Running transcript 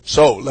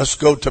So let's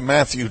go to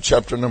Matthew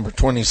chapter number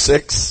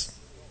 26.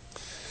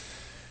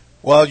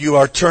 While you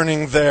are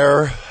turning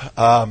there,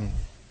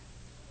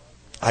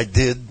 I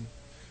did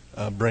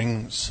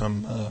bring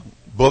some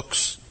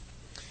books,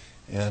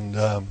 and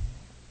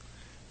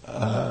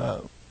I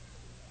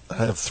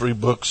have 3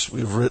 books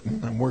we've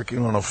written. I'm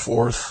working on a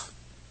 4th.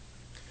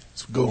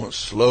 It's going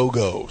slow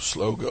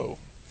go.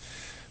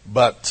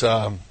 But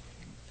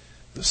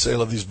the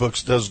sale of these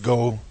books does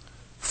go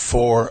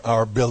for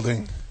our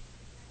building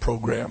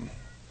program.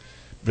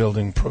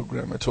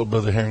 I told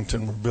Brother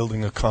Harrington we're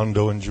building a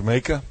condo in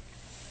Jamaica.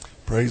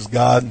 Praise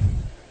God.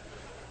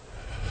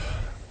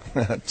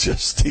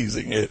 Just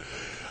teasing it.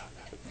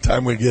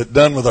 Time we get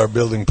done with our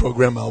building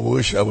program, I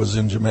wish I was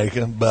in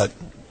Jamaica, but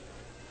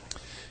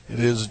it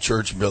is a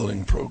church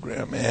building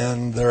program,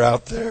 and they're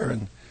out there,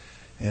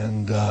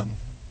 and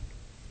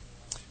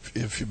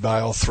if you buy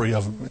all 3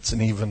 of them, it's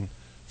an even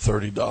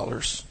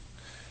 $30.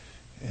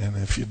 And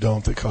if you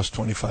don't, they cost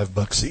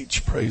 $25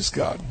 each. Praise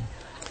God.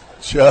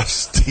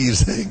 Just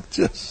teasing.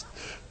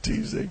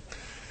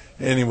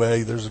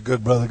 Anyway, there's a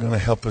good brother going to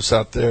help us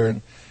out there,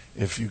 and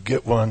if you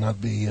get one,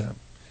 I'd be,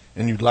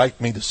 and you'd like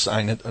me to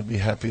sign it, I'd be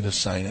happy to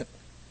sign it.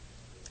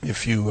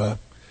 If you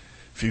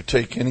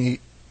take any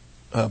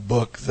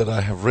book that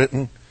I have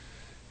written,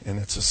 and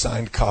it's a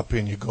signed copy,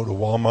 and you go to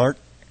Walmart,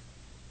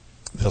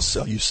 they'll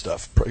sell you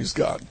stuff. Praise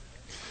God.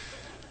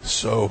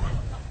 So,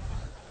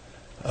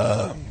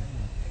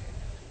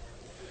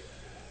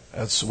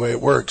 that's the way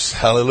it works.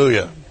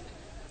 Hallelujah.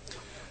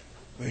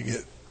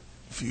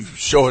 If you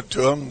show it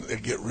to them, they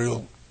get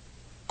real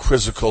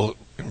quizzical,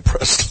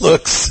 impressed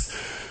looks.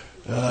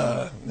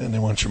 Then they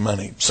want your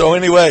money. So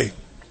anyway,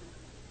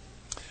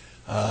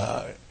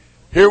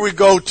 here we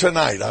go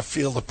tonight. I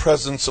feel the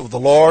presence of the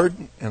Lord,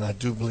 and I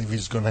do believe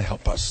He's going to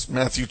help us.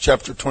 Matthew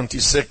chapter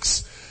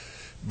 26,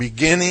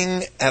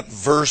 beginning at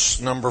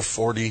verse number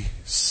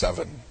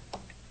 47.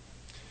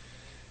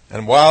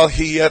 And while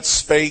he yet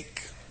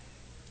spake,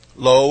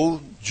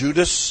 lo,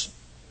 Judas,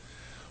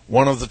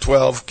 one of the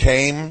 12,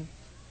 came,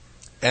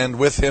 and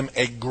with him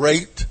a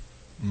great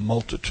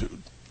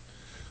multitude,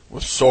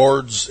 with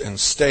swords and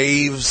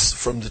staves,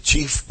 from the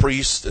chief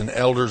priests and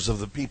elders of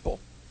the people.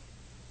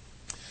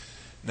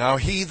 Now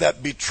he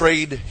that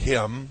betrayed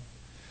him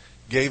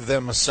gave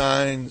them a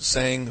sign,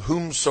 saying,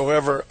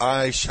 Whomsoever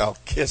I shall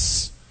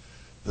kiss,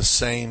 the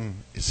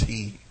same is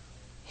he.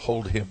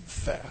 Hold him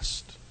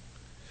fast.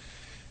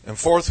 And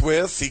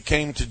forthwith he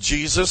came to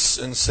Jesus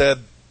and said,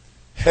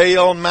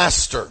 Hail,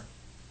 Master,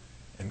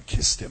 and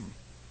kissed him.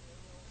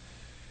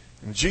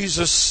 And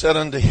Jesus said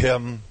unto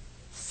him,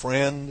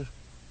 Friend,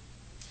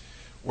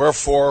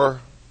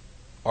 wherefore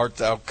art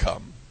thou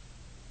come?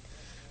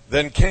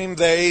 Then came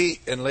they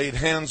and laid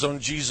hands on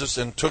Jesus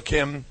and took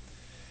him.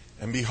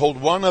 And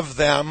behold, one of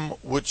them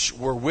which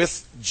were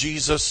with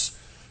Jesus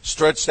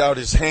stretched out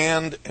his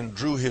hand and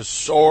drew his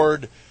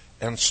sword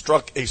and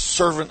struck a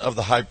servant of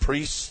the high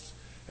priest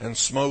and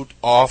smote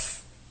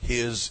off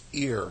his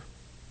ear.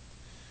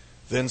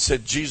 Then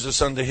said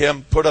Jesus unto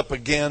him, Put up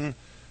again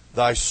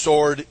thy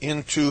sword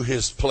into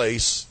his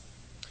place,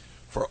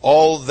 for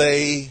all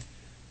they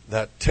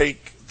that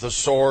take the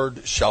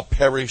sword shall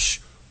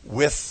perish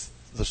with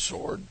the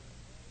sword.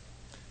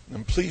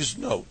 And please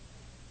note,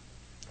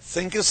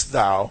 thinkest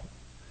thou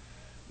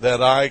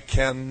that I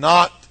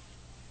cannot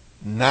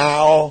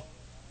now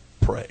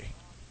pray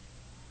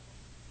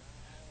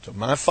to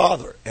my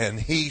Father, and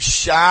he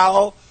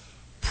shall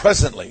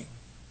presently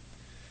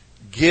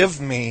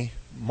give me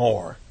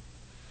more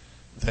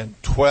than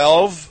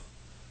 12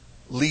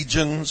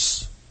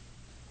 legions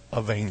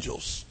of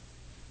angels?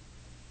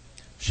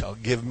 Shall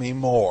give me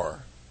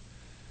more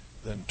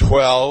than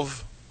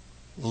 12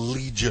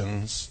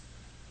 legions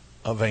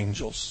of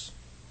angels.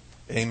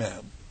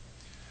 Amen.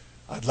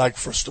 I'd like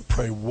for us to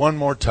pray one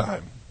more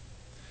time,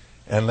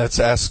 and let's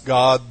ask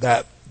God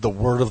that the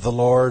word of the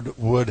Lord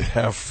would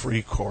have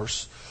free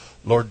course.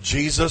 Lord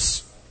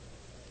Jesus,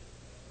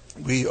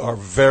 we are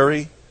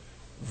very,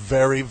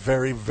 very,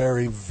 very,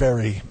 very,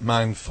 very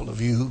mindful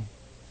of you.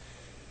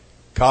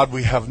 God,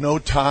 we have no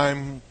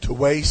time to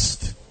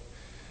waste.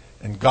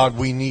 And God,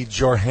 we need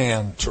your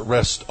hand to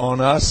rest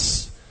on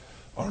us,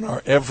 on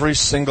our every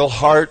single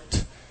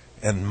heart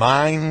and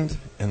mind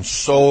and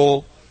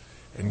soul.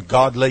 And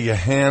God, lay your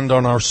hand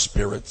on our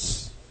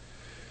spirits.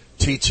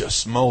 Teach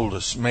us, mold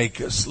us,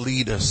 make us,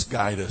 lead us,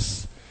 guide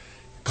us.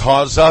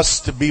 Cause us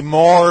to be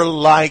more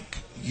like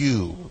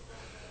you,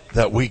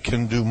 that we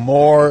can do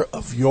more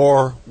of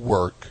your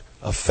work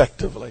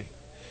effectively.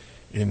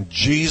 In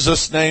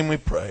Jesus' name we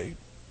pray.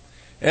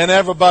 And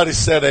everybody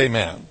said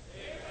amen. Amen.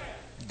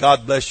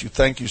 God bless you.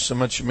 Thank you so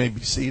much. You may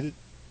be seated.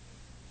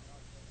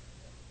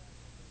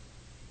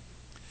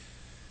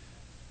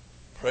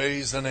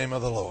 Praise the name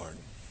of the Lord.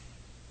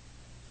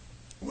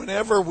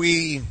 Whenever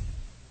we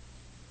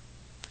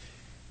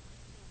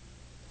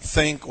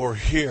think or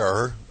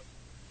hear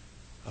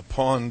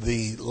upon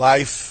the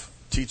life,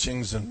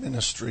 teachings, and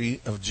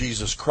ministry of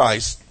Jesus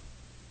Christ,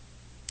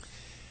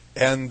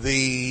 and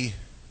the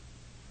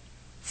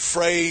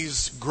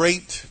phrase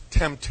great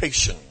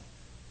temptation,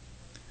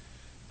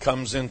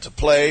 comes into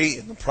play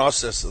in the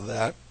process of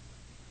that.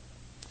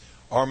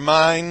 Our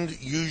mind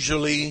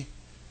usually,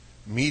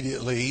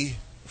 immediately,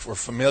 if we're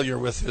familiar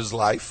with his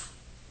life,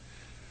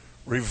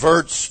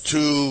 reverts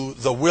to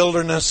the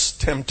wilderness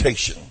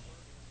temptation,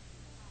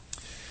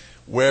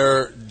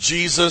 where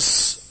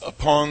Jesus,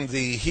 upon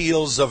the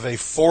heels of a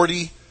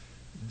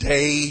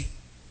 40-day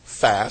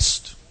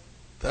fast,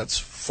 that's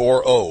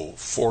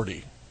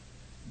 40-day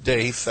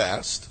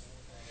fast,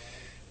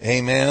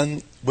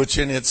 amen, which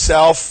in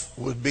itself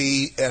would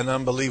be an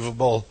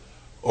unbelievable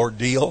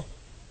ordeal.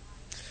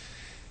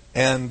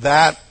 And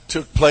that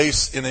took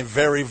place in a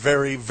very,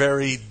 very,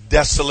 very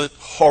desolate,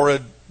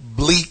 horrid,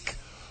 bleak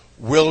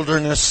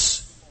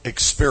wilderness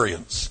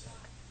experience.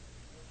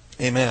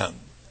 Amen.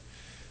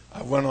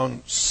 I went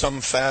on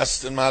some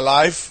fast in my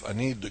life. I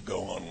need to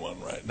go on one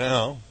right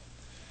now.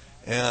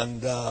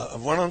 And I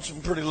went on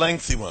some pretty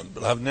lengthy ones,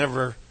 but I've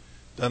never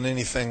done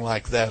anything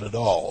like that at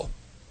all.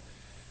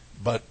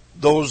 But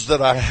those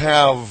that I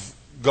have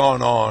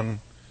gone on,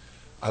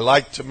 I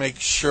like to make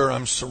sure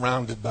I'm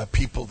surrounded by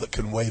people that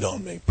can wait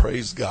on me,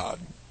 praise God,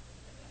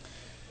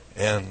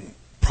 and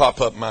prop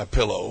up my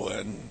pillow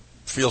and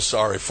feel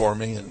sorry for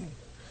me and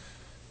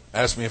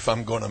ask me if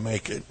I'm going to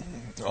make it,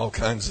 all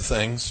kinds of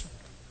things.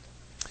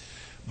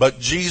 But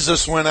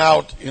Jesus went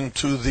out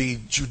into the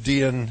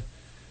Judean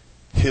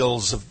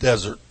hills of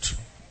desert,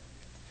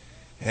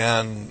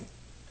 and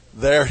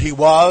there he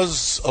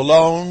was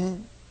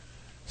alone,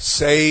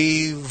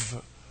 save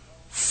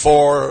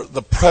for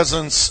the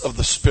presence of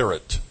the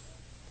Spirit.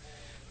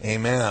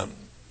 Amen.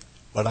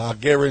 But I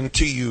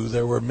guarantee you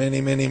there were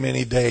many, many,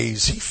 many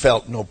days he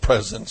felt no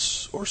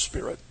presence or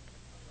Spirit.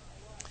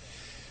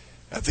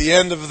 At the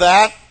end of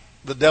that,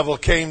 the devil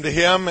came to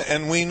him,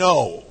 and we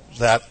know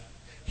that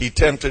he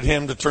tempted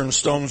him to turn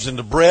stones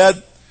into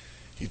bread.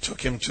 He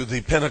took him to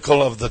the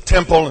pinnacle of the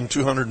temple and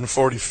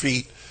 240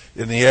 feet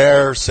in the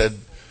air, said,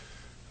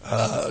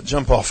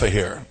 jump off of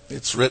here.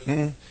 It's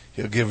written,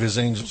 he'll give his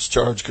angels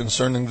charge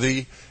concerning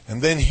thee.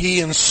 And then he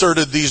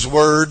inserted these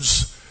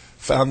words,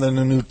 found in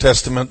the New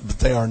Testament, but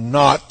they are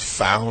not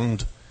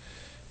found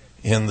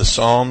in the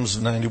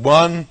Psalms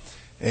 91.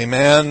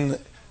 Amen.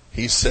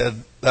 He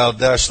said, thou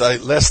dash thy,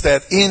 lest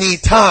at any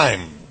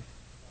time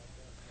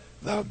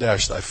thou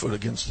dash thy foot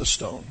against the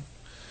stone.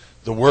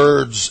 The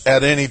words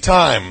at any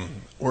time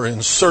were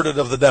inserted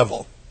of the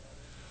devil,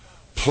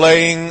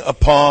 playing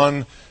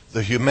upon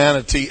the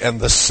humanity and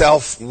the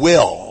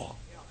self-will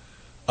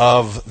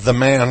of the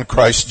man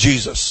Christ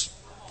Jesus.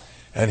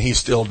 And he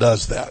still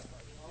does that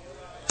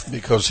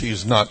because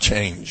he's not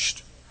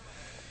changed.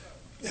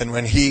 And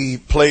when he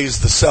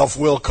plays the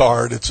self-will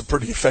card, it's a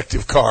pretty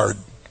effective card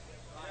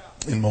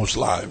in most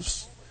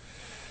lives.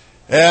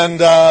 And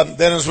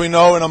then, as we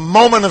know, in a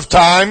moment of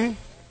time,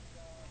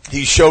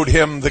 he showed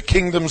him the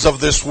kingdoms of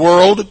this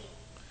world.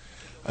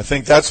 I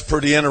think that's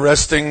pretty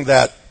interesting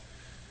that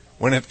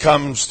when it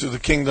comes to the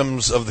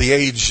kingdoms of the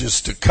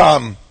ages to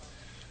come,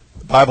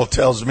 the Bible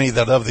tells me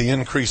that of the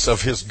increase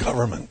of his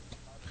government,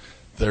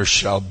 there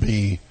shall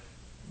be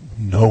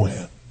no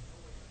end.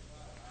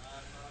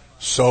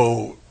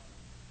 So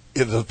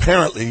it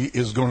apparently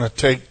is going to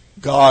take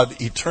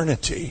God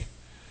eternity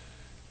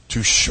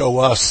to show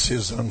us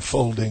his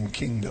unfolding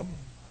kingdom.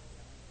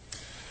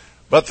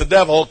 But the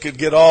devil could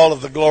get all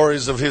of the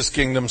glories of his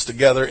kingdoms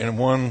together in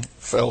one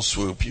fell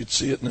swoop. You'd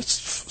see it in a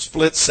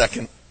split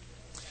second.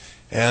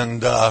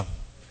 And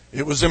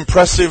it was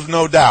impressive,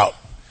 no doubt.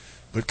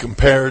 But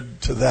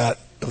compared to that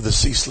of the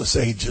ceaseless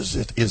ages,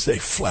 it is a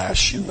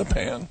flash in the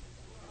pan.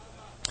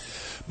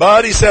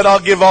 But he said, I'll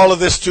give all of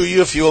this to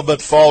you if you will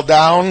but fall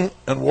down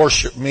and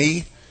worship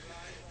me.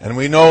 And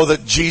we know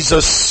that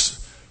Jesus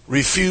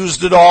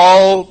refused it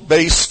all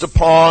based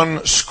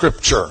upon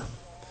Scripture.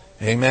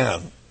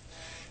 Amen.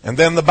 And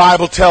then the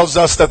Bible tells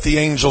us that the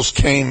angels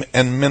came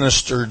and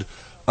ministered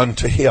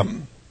unto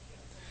him.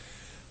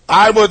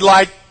 I would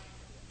like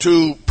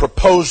to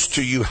propose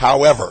to you,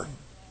 however,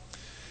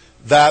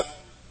 that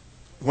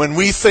when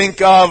we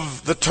think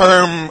of the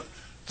term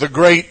the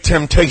great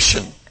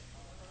temptation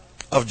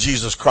of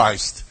Jesus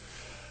Christ,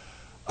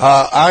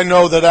 I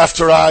know that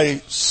after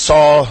I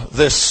saw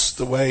this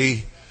the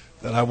way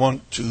that I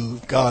want to,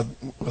 God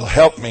will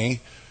help me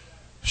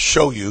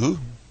show you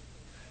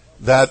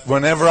that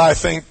whenever I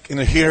think and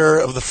hear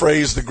of the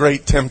phrase the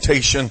great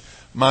temptation,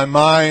 my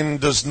mind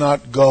does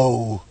not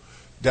go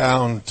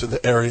down to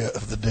the area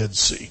of the Dead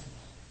Sea.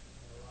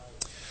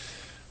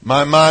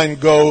 My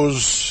mind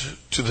goes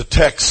to the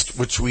text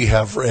which we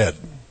have read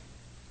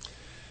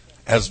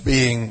as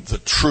being the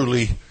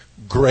truly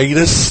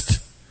greatest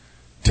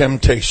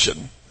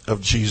temptation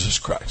of Jesus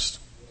Christ.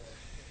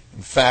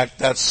 In fact,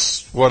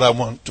 that's what I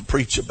want to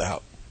preach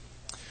about.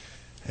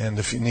 And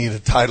if you need a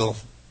title,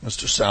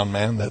 Mr.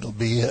 Soundman, that'll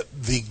be it.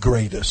 The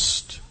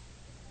greatest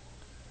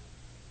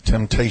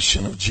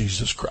temptation of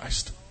Jesus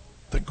Christ.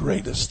 The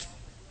greatest.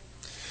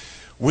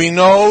 We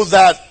know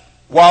that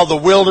while the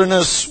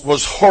wilderness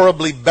was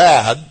horribly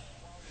bad,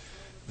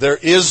 there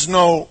is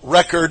no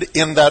record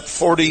in that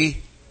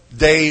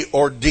 40-day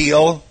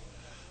ordeal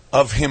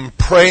of him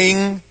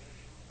praying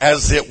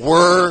as it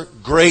were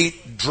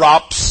great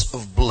drops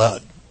of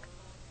blood.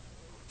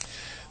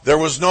 There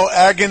was no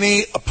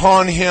agony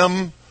upon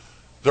him.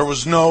 There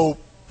was no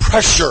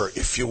pressure,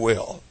 if you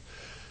will,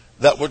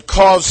 that would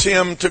cause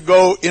him to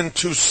go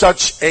into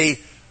such a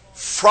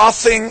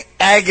frothing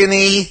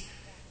agony,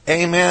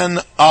 amen,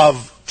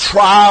 of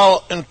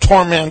trial and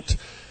torment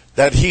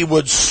that he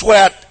would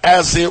sweat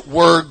as it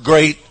were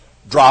great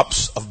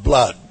drops of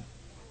blood.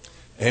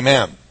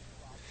 Amen.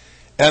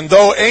 And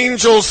though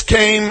angels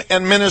came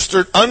and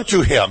ministered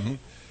unto him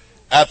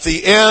at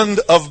the end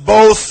of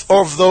both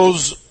of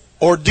those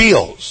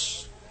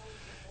ordeals,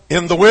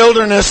 in the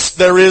wilderness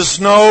there is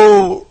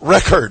no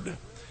record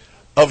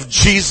of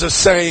Jesus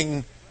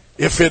saying,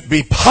 if it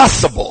be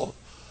possible,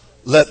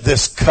 let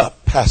this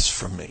cup pass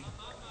from me.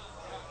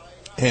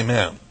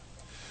 Amen.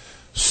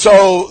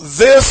 So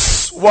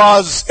this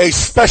was a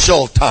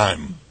special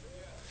time.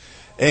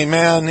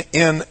 Amen.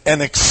 In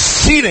an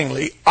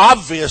exceedingly,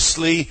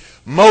 obviously,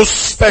 most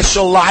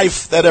special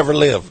life that ever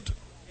lived.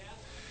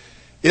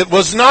 It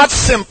was not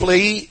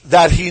simply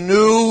that he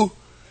knew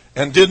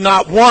and did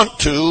not want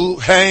to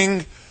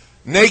hang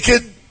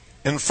naked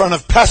in front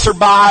of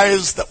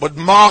passerbys that would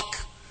mock,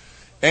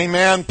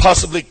 amen,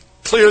 possibly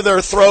clear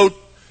their throat,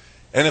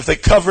 and if they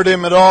covered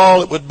him at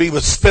all, it would be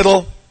with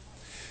spittle.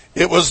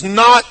 It was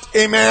not,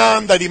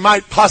 amen, that he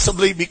might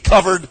possibly be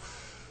covered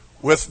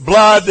with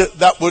blood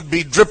that would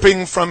be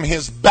dripping from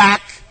his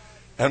back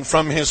and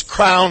from his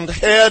crowned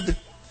head.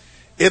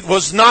 It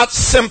was not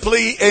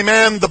simply,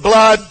 amen, the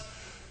blood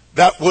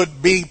that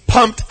would be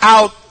pumped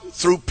out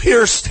through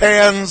pierced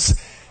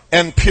hands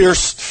and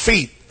pierced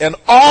feet. And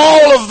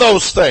all of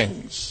those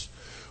things,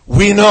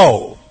 we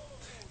know,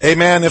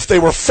 amen, if they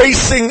were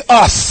facing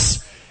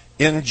us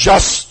in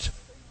just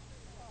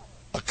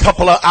a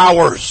couple of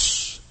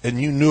hours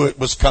and you knew it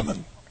was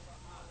coming,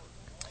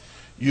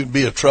 you'd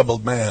be a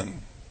troubled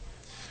man.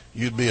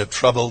 You'd be a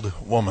troubled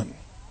woman.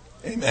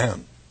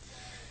 Amen.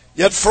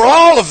 Yet for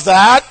all of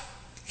that,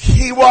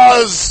 he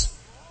was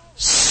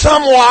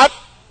somewhat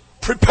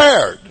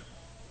prepared.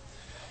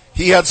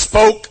 He had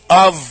spoke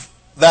of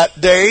that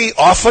day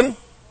often.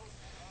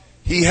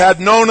 He had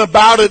known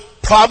about it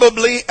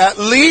probably at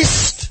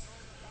least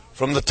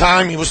from the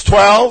time he was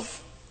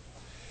 12.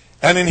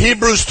 And in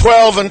Hebrews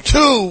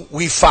 12:2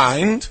 we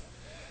find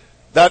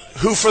that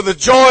who for the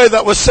joy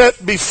that was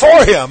set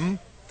before him,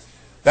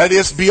 that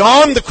is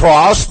beyond the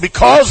cross,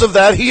 because of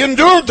that he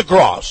endured the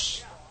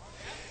cross.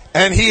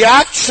 And he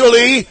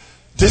actually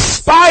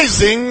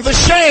despising the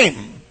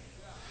shame.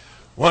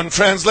 One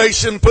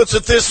translation puts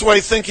it this way,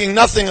 thinking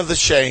nothing of the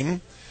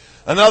shame.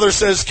 Another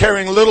says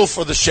caring little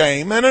for the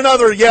shame. And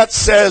another yet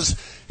says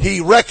he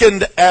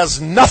reckoned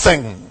as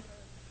nothing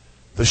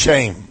the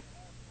shame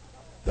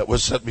that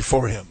was set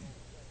before him,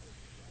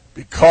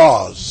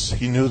 because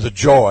he knew the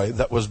joy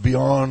that was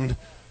beyond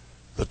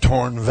the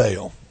torn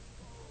veil.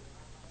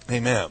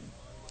 Amen.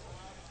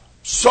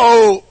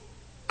 So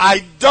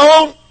I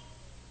don't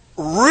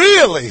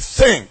really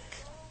think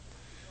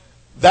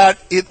that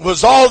it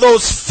was all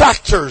those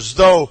factors,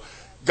 though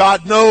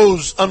God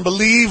knows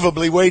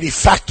unbelievably weighty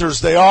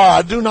factors they are.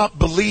 I do not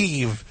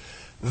believe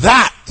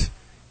that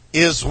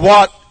is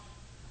what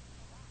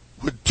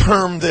would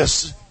term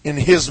this in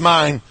his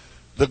mind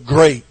the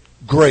great,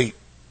 great,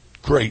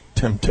 great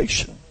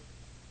temptation.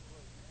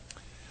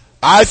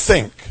 I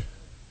think,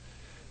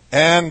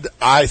 and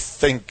I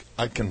think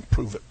I can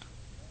prove it,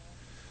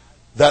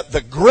 that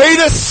the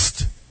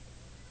greatest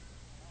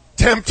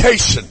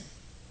temptation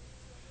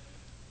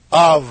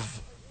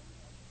of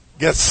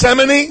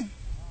Gethsemane,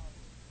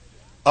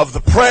 of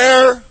the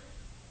prayer,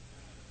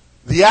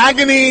 the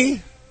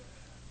agony,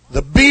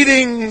 the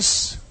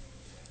beatings,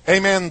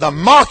 amen, the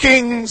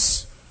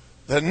mockings,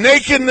 the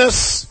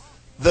nakedness,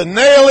 the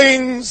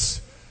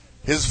nailings,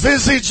 his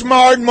visage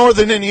marred more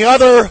than any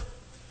other,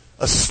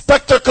 a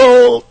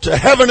spectacle to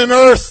heaven and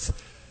earth.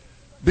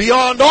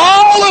 Beyond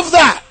all of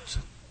that,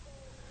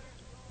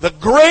 the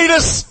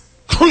greatest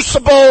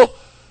crucible,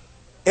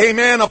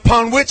 amen,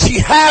 upon which he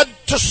had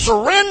to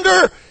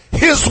surrender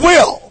his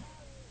will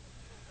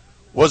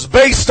was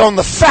based on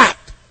the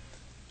fact,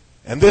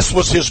 and this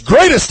was his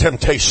greatest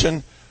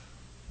temptation,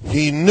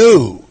 he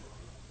knew,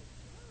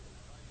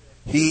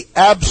 he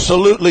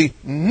absolutely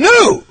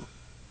knew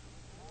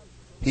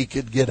he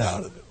could get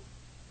out of it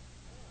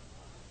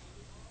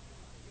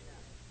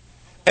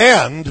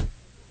and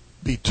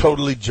be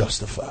totally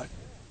justified.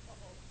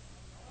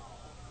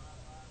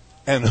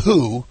 And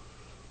who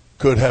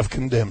could have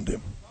condemned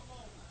him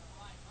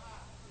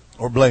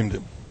or blamed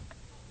him?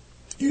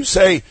 You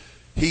say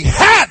he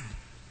had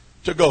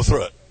to go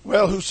through it.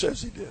 Well, who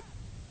says he did?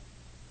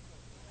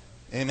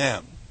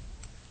 Amen.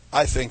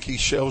 I think he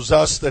shows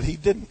us that he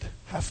didn't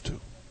have to.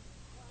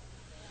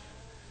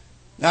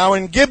 Now,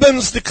 in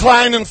Gibbon's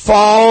Decline and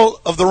Fall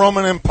of the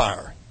Roman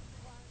Empire,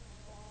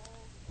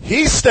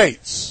 he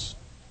states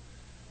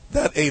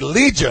that a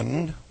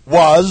legion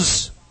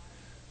was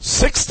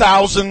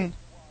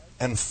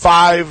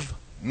 6,005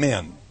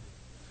 men.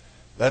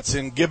 That's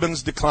in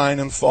Gibbon's Decline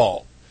and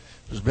Fall.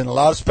 There's been a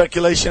lot of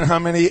speculation how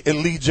many a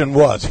legion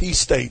was. He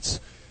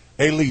states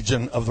a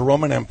legion of the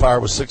Roman Empire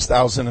was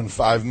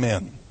 6,005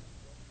 men.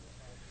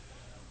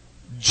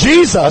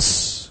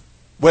 Jesus,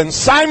 when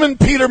Simon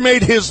Peter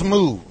made his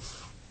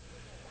move,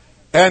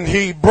 and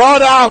he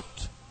brought out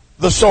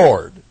the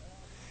sword,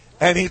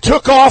 and he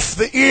took off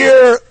the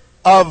ear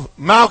of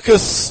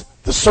Malchus,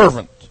 the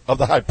servant of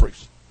the high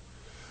priest.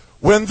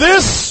 When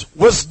this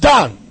was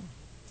done,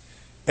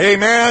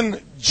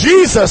 amen,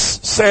 Jesus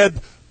said,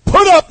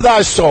 put up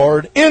thy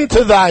sword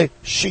into thy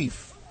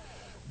sheath.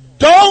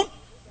 Don't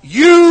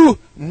you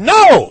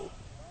know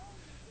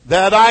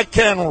that I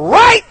can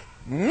right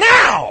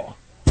now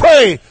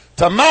pray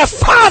to my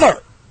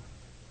Father,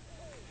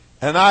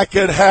 and I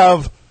could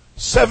have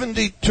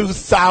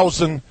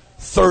 72,000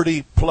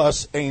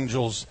 30-plus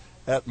angels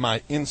at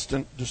my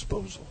instant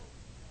disposal?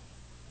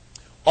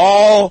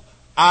 All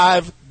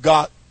I've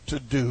got to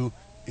do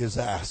is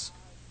ask.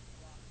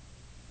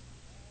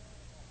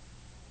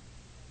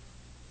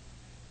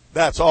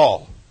 That's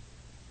all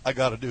I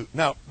got to do.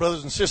 Now,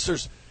 brothers and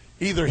sisters,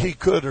 either he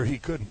could or he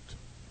couldn't.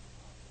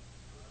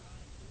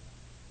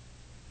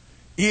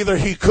 Either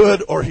he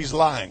could or he's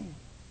lying.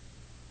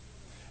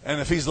 And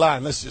if he's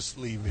lying, let's just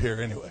leave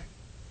here anyway.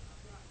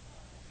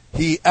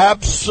 He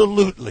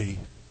absolutely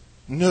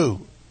knew,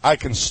 I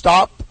can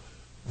stop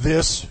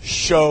this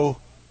show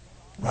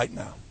right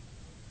now.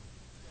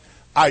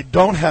 I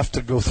don't have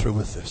to go through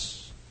with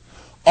this.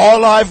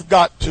 All I've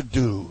got to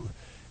do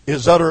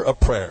is utter a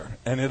prayer,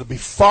 and it'll be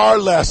far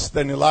less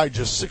than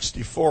Elijah's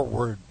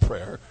 64-word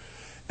prayer,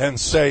 and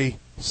say,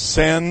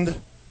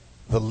 send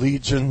the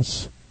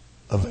legions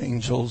of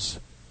angels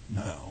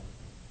now.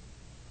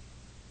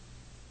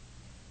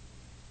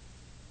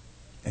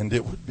 And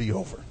it would be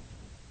over.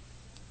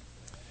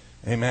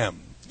 Amen.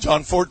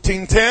 John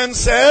 14:10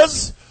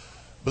 says,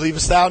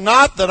 believest thou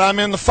not that I'm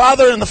in the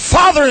Father and the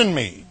Father in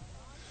me?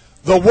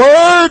 The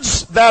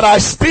words that I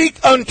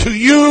speak unto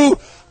you,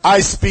 I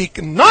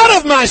speak not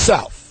of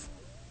myself,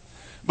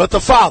 but the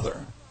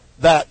Father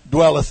that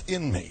dwelleth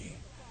in me,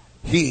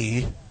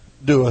 he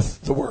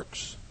doeth the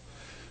works.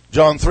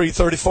 John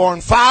 3:34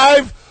 and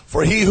 5,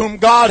 for he whom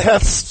God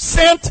hath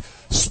sent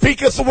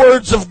speaketh the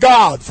words of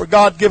God, for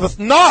God giveth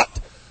not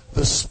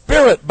the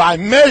Spirit by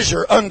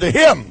measure unto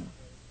him.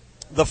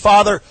 The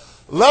Father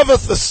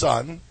loveth the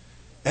Son,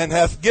 and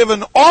hath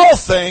given all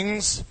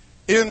things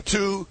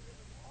into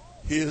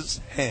his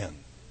hand.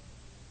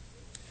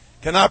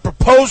 Can I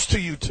propose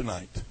to you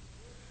tonight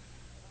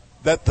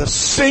that the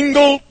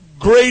single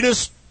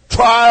greatest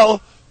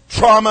trial,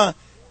 trauma,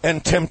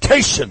 and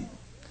temptation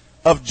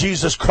of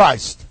Jesus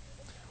Christ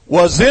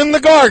was in the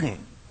garden?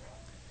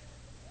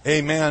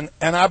 Amen.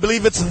 And I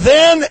believe it's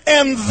then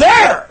and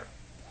there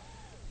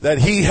that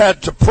he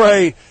had to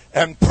pray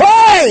and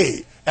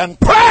pray and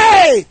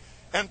pray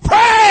and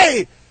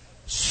pray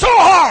so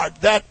hard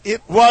that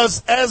it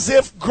was as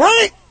if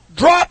great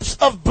drops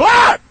of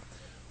blood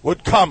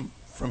would come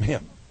from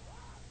him.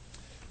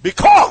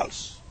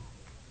 Because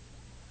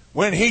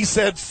when he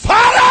said,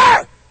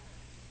 Father,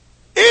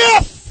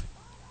 if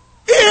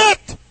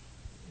it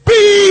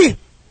be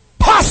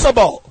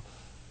possible,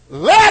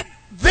 let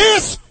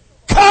this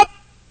cup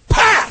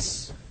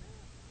pass.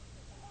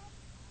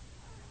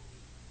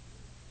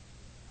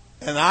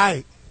 And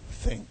I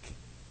think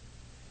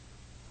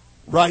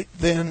right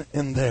then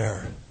and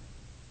there,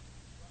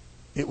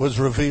 it was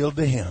revealed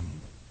to him,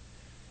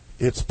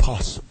 it's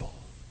possible.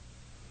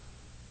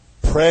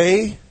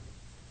 Pray,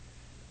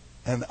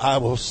 and I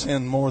will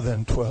send more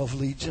than 12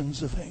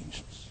 legions of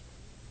angels.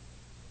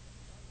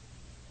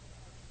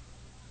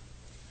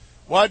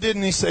 Why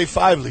didn't he say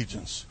 5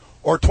 legions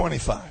or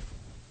 25?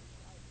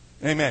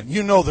 Amen.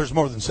 You know there's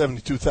more than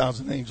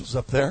 72,000 angels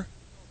up there.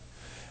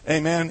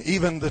 Amen.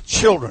 Even the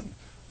children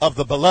of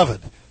the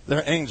beloved,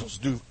 their angels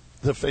do.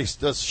 The face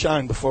does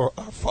shine before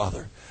our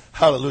Father.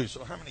 Hallelujah.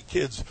 So how many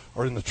kids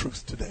are in the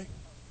truth today?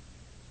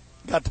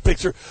 Got the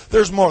picture?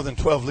 There's more than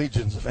 12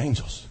 legions of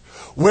angels.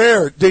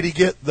 Where did he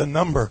get the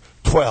number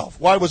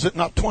 12? Why was it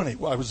not 20?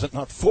 Why was it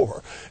not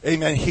 4?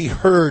 Amen. He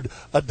heard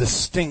a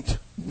distinct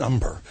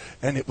number,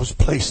 and it was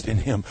placed in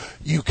him.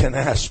 You can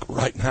ask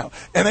right now.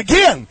 And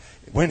again,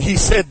 when he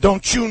said,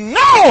 don't you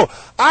know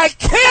I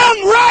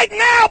can right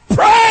now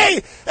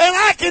pray, and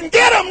I can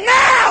get them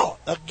now?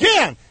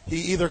 Again,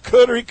 he either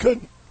could or he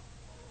couldn't.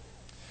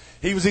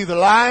 He was either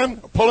lying,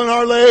 or pulling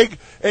our leg,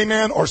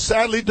 amen, or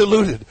sadly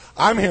deluded.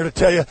 I'm here to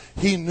tell you,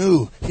 he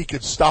knew he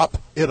could stop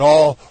it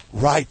all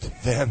right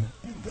then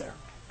and there.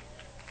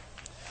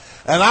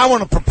 And I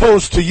want to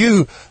propose to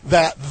you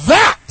that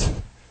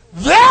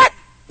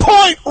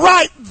point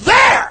right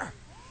there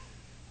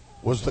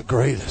was the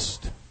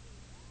greatest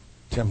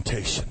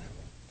temptation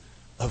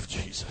of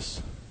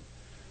Jesus.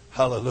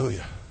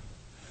 Hallelujah.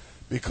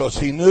 Because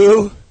he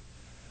knew,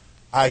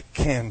 I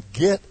can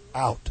get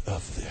out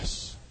of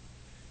this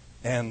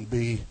and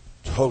be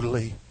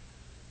totally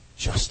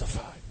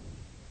justified.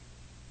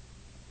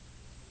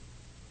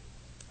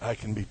 I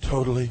can be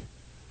totally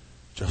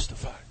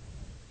justified.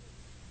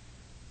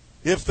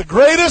 If the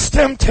greatest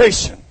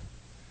temptation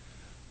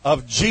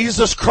of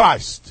Jesus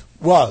Christ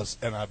was,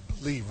 and I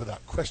believe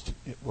without question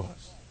it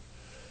was,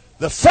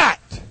 the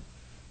fact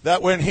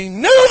that when he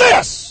knew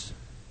this,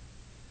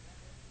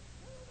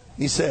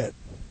 he said,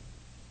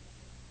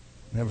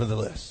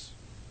 nevertheless,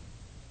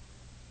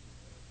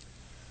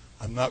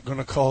 I'm not going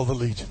to call the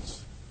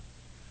legions.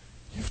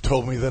 You've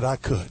told me that I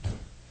could.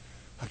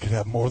 I could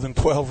have more than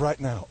 12 right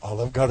now.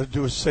 All I've got to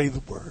do is say the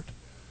word.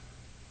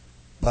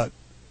 But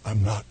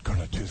I'm not going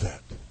to do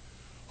that.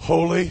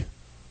 Holy,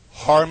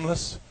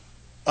 harmless,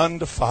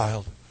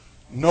 undefiled,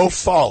 no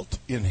fault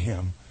in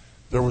him.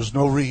 There was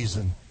no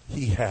reason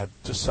he had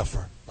to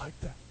suffer like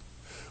that.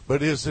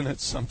 But isn't it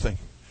something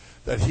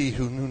that he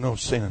who knew no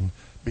sin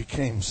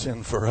became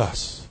sin for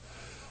us?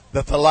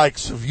 That the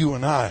likes of you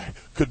and I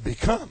could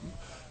become.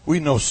 We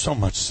know so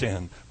much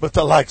sin, but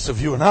the likes of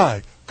you and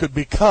I could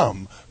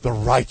become the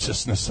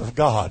righteousness of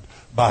God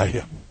by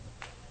him.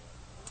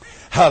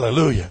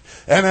 Hallelujah.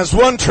 And as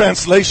one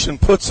translation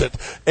puts it,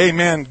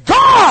 amen,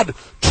 God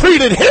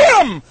treated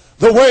him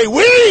the way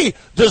we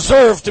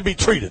deserve to be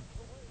treated.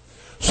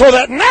 So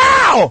that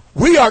now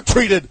we are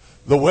treated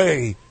the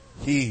way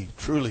he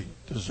truly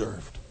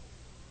deserved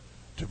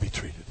to be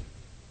treated.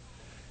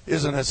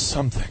 Isn't it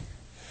something?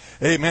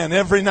 Amen.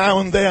 Every now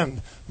and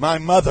then, my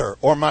mother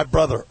or my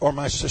brother or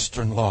my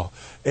sister-in-law,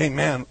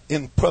 amen,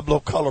 in Pueblo,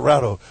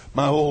 Colorado,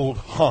 my old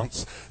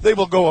haunts, they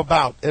will go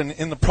about and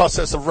in the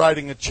process of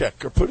writing a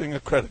check or putting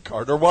a credit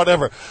card or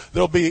whatever,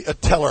 there'll be a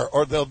teller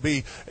or there'll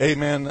be,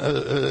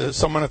 amen,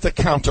 someone at the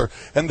counter,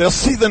 and they'll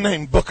see the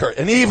name Booker.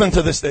 And even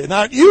to this day,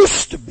 now it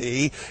used to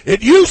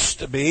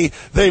be,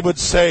 they would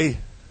say,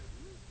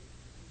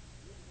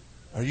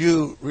 are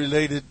you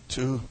related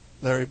to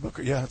Larry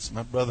Booker? Yeah, it's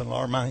my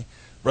brother-in-law or my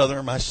brother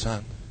or my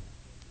son.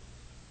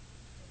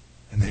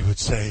 And they would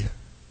say,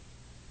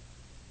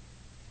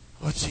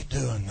 what's he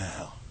doing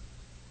now?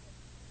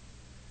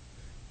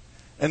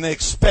 And they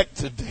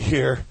expected to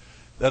hear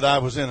that I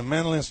was in a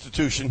mental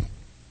institution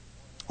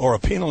or a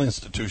penal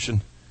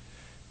institution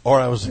or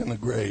I was in the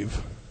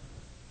grave.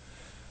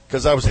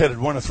 Because I was headed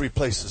one of three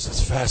places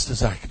as fast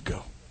as I could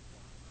go.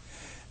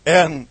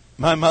 And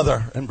my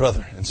mother and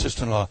brother and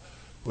sister-in-law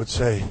would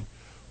say,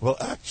 well,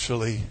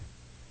 actually,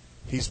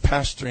 he's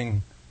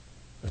pastoring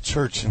a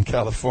church in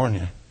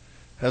California,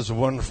 has a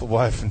wonderful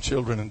wife and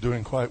children and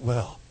doing quite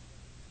well.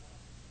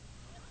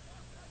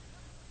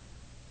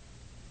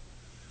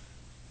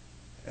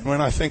 And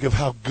when I think of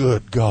how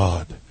good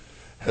God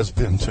has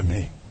been to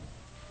me,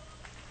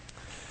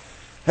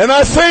 and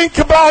I think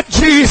about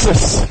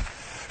Jesus,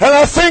 and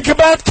I think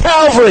about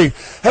Calvary,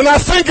 and I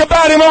think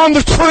about him on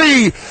the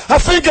tree, I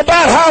think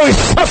about how he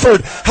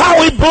suffered,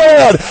 how he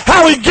bled,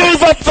 how he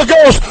gave up the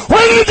ghost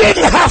when he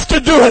didn't have to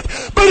do it,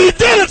 but he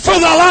did it for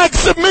the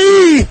likes of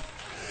me.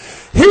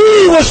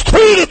 He was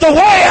treated the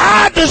way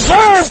I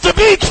deserve to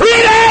be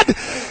treated.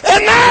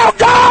 And now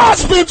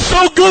God's been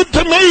so good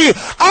to me,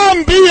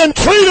 I'm being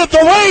treated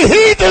the way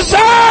he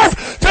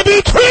deserved to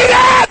be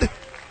treated.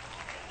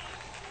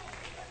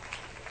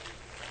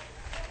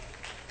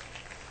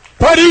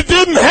 But he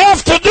didn't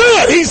have to do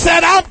it. He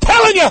said, I'm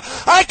telling you,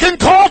 I can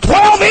call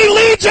 12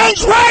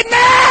 legions right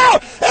now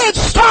and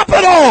stop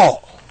it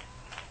all.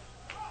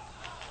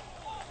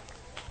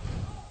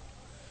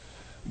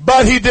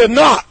 But he did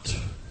not.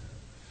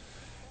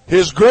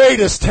 His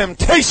greatest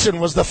temptation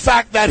was the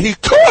fact that he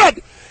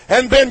could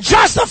and been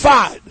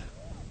justified.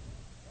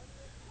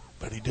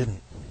 But he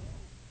didn't.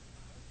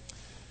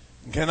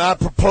 Can I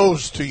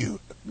propose to you,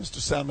 Mr.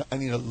 Sam, I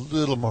need a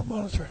little more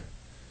monitor.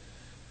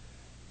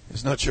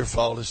 It's not your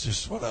fault, it's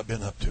just what I've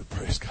been up to,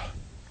 praise God.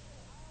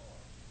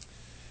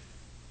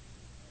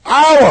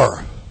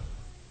 Our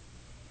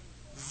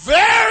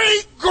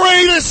very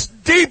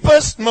greatest,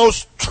 deepest,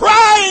 most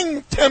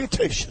trying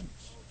temptations,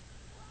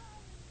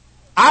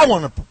 I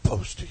want to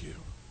propose to you,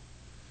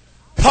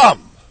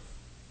 come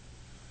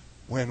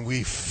when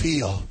we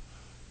feel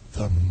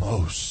the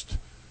most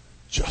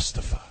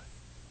justified.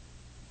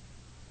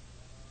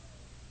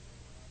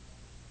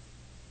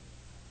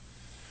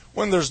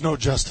 When there's no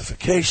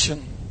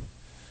justification,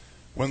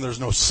 when there's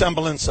no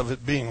semblance of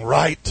it being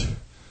right,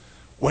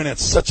 when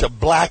it's such a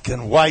black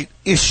and white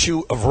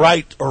issue of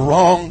right or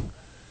wrong,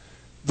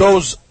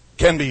 those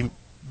can be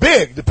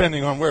big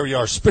depending on where you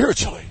are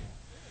spiritually.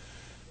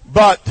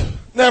 But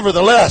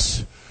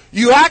nevertheless,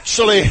 you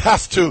actually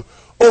have to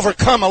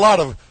overcome a lot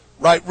of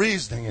right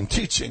reasoning and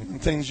teaching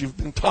and things you've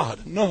been taught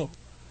and know.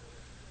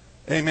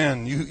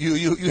 Amen.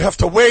 You have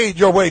to wade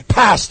your way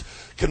past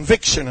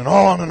conviction and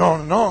on and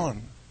on and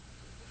on.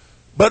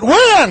 But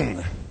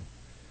when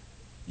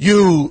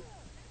you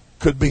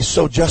could be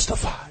so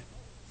justified,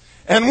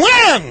 and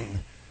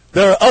when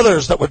there are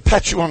others that would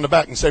pat you on the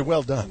back and say,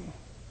 well done,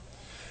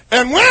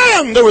 and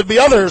when there would be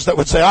others that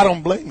would say, I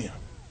don't blame you,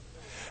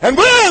 and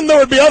when there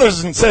would be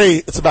others and say,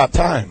 it's about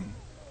time,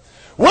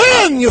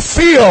 when you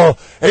feel,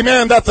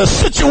 amen, that the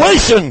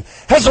situation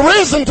has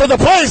risen to the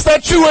place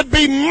that you would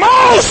be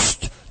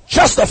most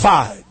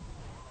justified,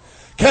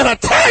 can I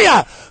tell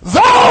you,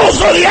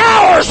 those are the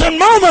hours and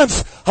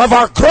moments of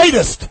our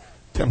greatest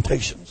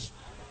temptations.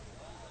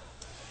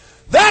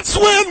 That's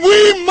when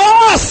we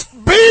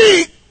must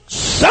be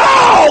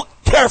so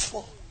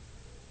careful.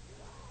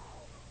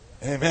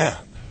 Amen.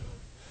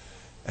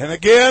 And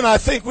again, I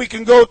think we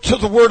can go to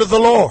the word of the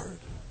Lord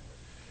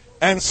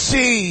and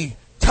see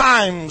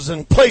times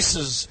and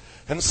places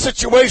and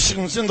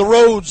situations in the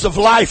roads of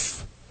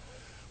life.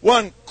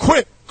 One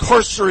quick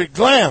cursory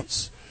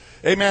glance.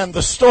 Amen.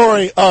 The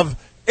story of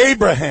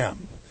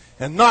Abraham.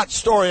 And not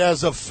story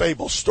as of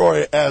fable,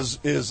 story as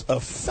is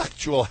of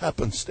factual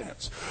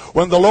happenstance.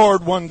 When the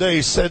Lord one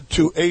day said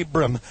to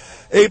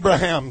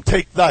Abraham,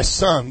 take thy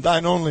son,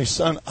 thine only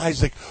son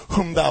Isaac,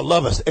 whom thou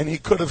lovest. And he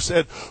could have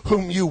said,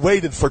 whom you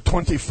waited for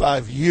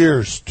 25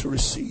 years to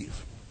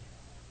receive.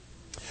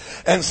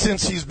 And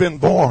since he's been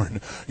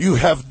born, you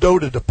have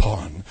doted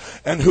upon,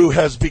 and who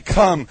has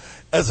become,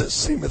 as it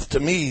seemeth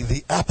to me,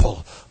 the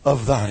apple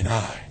of thine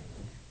eye.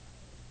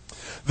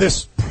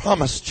 This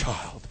promised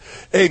child.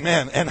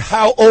 Amen. And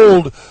how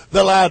old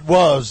the lad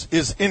was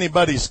is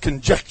anybody's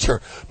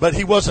conjecture. But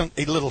he wasn't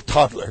a little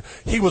toddler.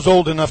 He was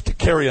old enough to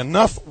carry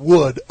enough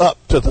wood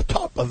up to the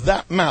top of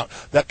that mount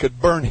that could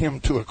burn him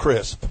to a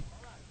crisp.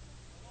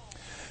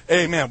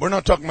 Amen. We're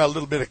not talking about a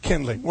little bit of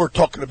kindling. We're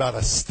talking about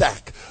a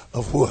stack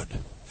of wood.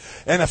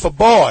 And if a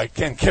boy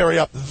can carry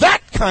up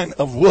that kind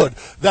of wood,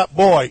 that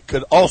boy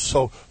could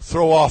also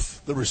throw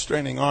off the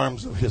restraining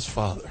arms of his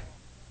father.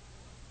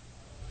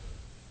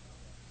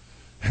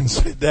 And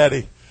say,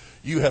 Daddy,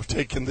 you have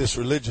taken this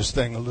religious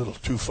thing a little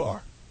too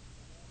far.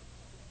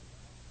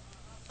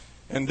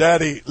 And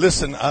Daddy,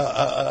 listen,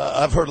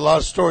 I've heard a lot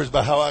of stories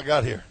about how I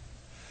got here.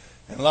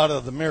 And a lot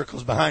of the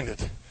miracles behind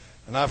it.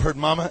 And I've heard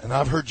Mama and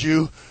I've heard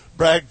you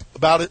brag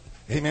about it,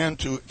 amen,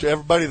 to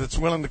everybody that's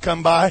willing to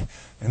come by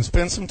and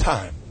spend some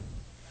time.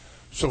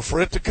 So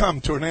for it to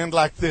come to an end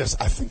like this,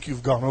 I think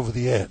you've gone over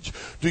the edge.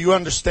 Do you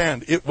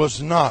understand? It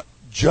was not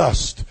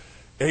just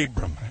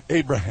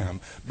Abraham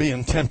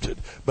being tempted,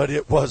 but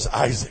it was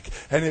Isaac.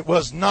 And it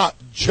was not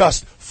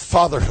just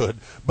fatherhood,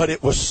 but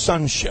it was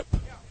sonship.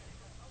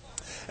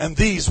 And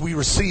these we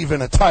receive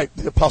in a type,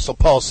 the Apostle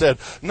Paul said,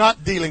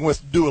 not dealing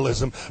with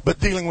dualism, but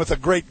dealing with a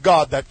great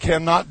God that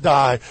cannot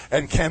die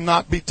and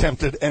cannot be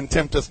tempted and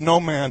tempteth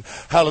no man,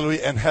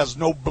 hallelujah, and has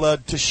no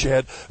blood to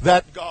shed.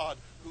 That God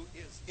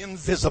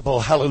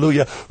invisible,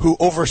 hallelujah, who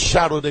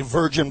overshadowed a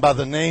virgin by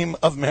the name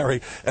of Mary,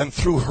 and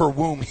through her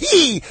womb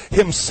he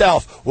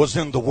himself was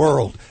in the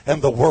world, and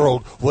the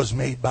world was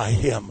made by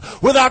him.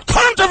 Without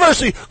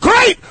controversy,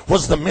 great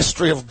was the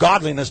mystery of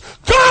godliness.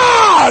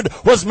 God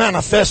was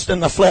manifest in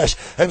the flesh,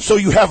 and so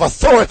you have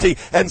authority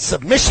and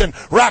submission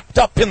wrapped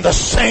up in the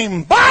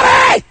same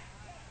body.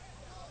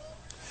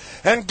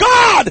 And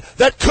God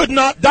that could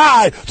not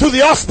die through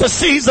the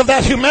auspices of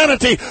that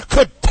humanity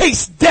could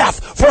taste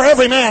death for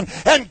every man.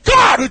 And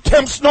God who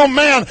tempts no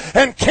man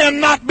and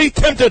cannot be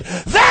tempted,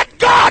 that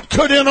God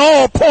could in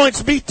all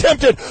points be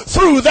tempted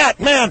through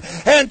that man.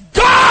 And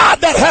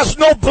God that has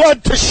no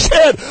blood to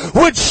shed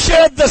would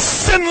shed the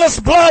sinless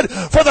blood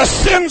for the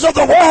sins of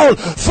the world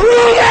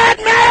through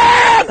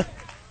that man.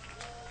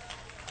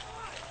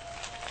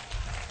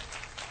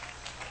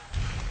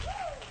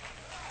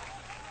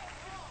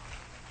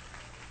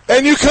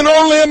 And you can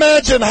only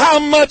imagine how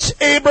much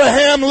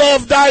Abraham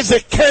loved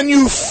Isaac. Can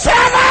you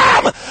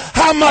fathom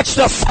how much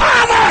the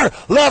Father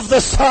loved the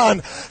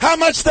Son? How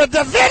much the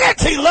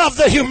divinity loved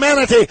the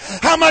humanity?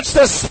 How much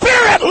the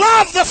Spirit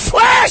loved the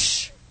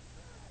flesh?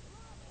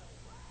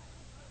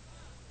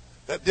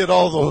 That did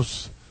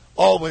always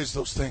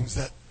those things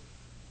that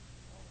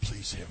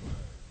please Him.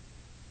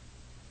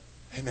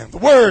 Amen. The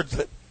words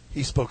that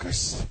He spoke, He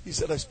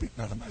said, I speak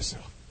not of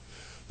myself.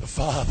 The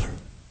Father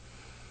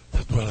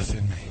that dwelleth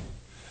in me,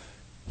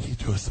 He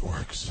doeth the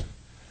works.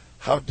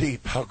 How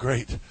deep, how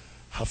great,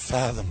 how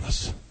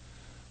fathomless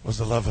was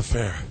the love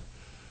affair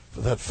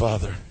for that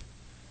Father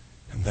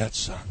and that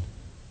Son.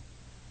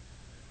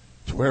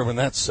 To where when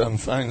that Son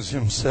finds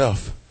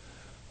himself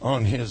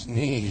on his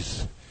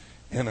knees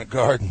in a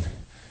garden,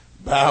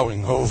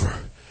 bowing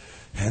over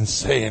and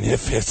saying,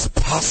 if it's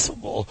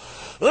possible,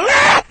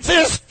 let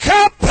this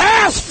cup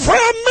pass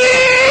from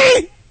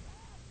me.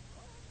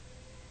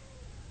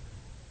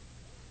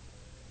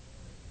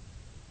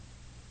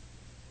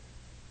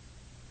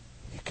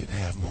 Can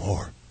have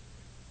more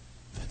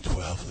than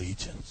 12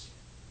 legions.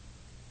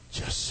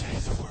 Just say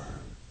the word.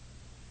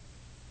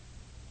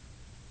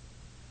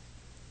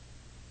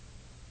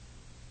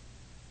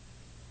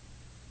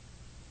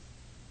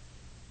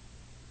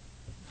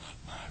 Not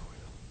my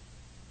will.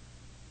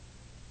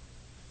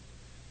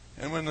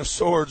 And when the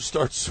sword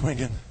starts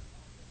swinging,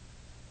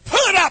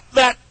 put up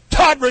that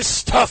tawdry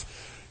stuff.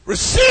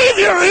 Receive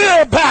your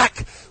ear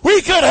back.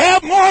 We could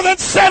have more than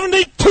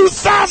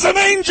 72,000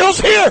 angels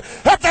here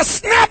at the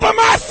snap of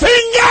my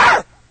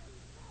finger.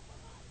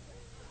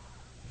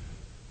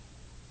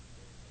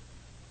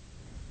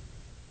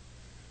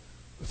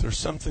 But there's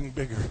something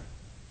bigger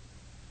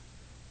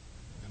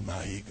than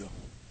my ego.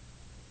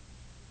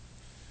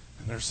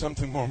 And there's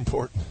something more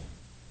important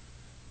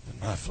than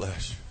my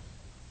flesh.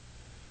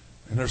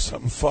 And there's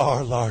something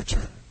far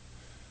larger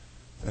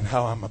than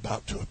how I'm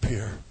about to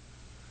appear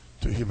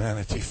to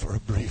humanity for a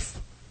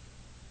brief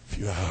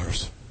few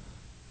hours.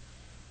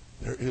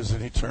 There is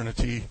an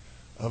eternity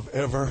of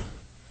ever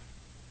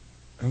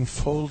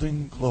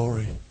unfolding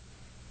glory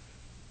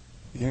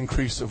the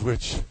increase of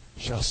which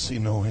shall see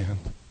no end,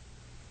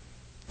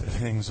 that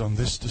hangs on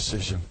this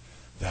decision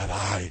that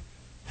I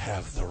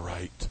have the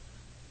right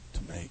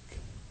to make.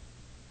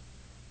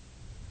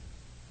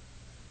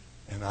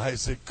 And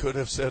Isaac could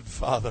have said,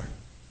 Father,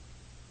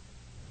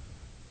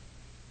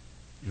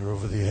 you're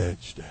over the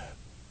edge, Dad.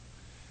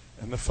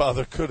 And the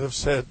father could have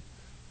said,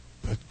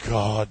 but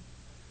God,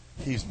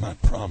 He's my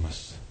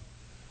promise.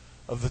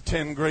 Of the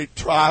 10 great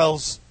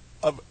trials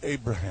of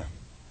Abraham.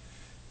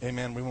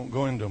 Amen. We won't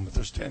go into them, but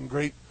there's 10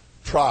 great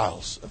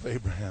trials of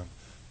Abraham.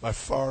 By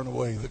far and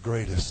away the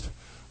greatest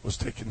was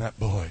taking that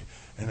boy.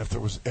 And if there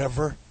was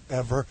ever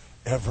a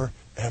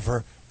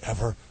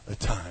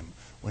time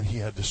when he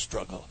had to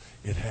struggle,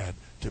 it had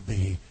to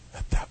be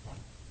at that one.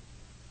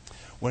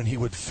 When he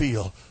would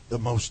feel the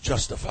most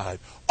justified.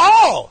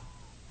 All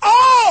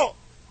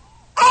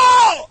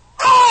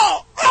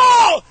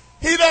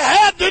he'd have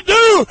had to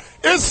do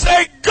is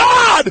say,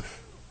 God,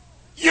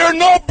 you're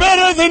no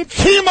better than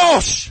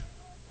Chemosh.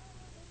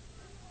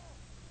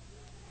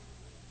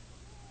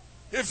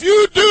 If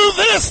you do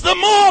this, the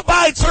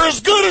Moabites are as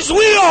good as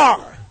we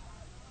are.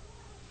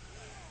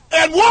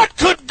 And what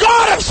could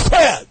God have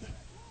said?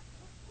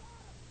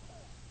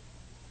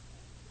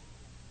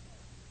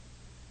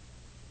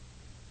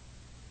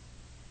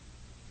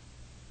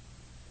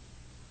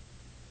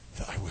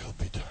 Thy will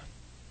be done.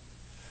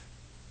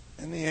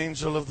 And the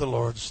angel of the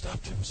Lord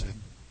stopped him and said,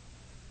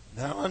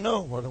 now I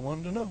know what I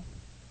wanted to know.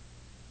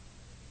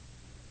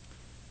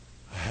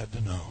 I had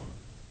to know.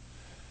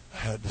 I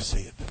had to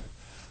see it.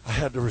 I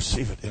had to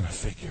receive it in a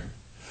figure.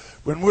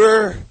 When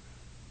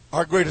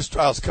our greatest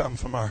trials come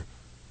from our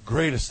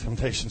greatest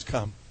temptations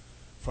come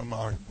from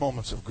our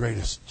moments of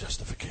greatest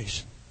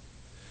justification.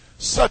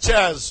 Such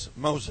as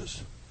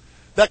Moses,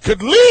 that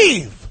could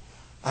leave,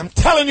 I'm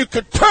telling you,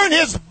 could turn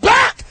his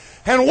back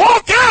and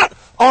walk out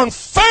on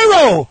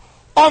Pharaoh,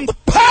 on the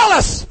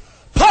palace,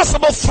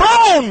 possible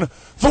throne,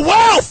 the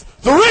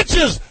wealth, the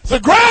riches, the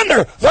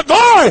grandeur, the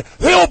glory,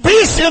 the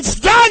obeisance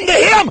done to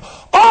him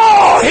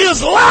all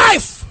his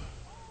life.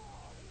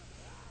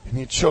 And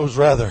he chose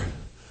rather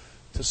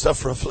to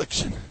suffer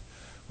affliction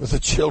with the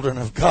children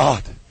of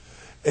God.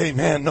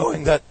 Amen.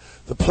 Knowing that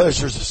the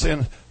pleasures of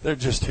sin, they're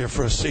just here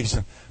for a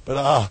season.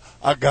 But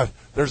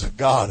there's a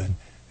God, and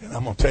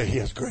I'm going to tell you, He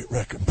has great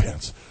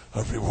recompense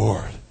of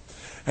reward.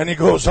 And he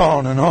goes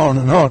on and on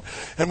and on.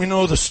 And we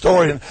know the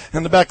story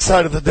and the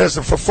backside of the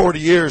desert for 40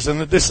 years and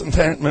the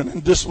disenchantment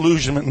and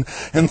disillusionment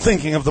and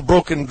thinking of the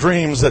broken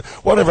dreams that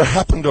whatever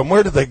happened to them,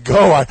 where did they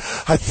go? I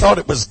thought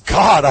it was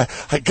God.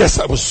 I guess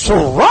I was so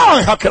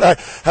wrong. How could I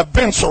have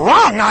been so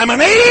wrong? I'm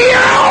an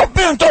 80-year-old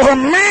bent over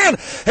man.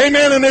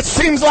 Amen. And it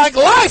seems like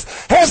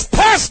life has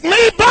passed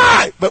me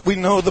by. But we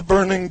know the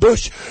burning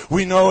bush.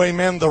 We know,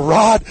 amen, the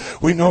rod.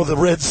 We know the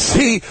Red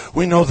Sea.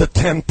 We know the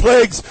 10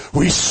 plagues.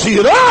 We see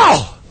it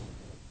all.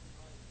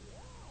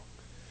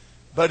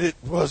 But it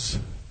was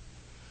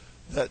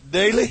that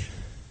daily,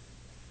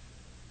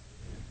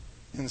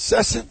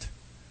 incessant,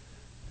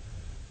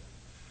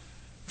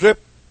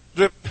 drip,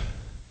 drip,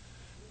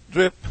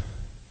 drip,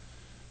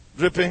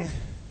 dripping,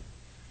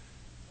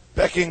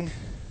 pecking,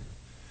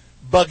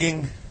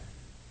 bugging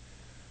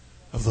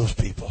of those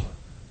people.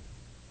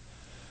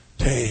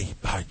 Day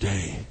by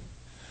day,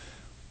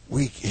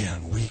 week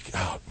in, week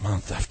out,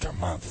 month after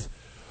month,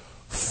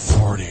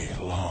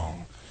 40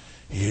 long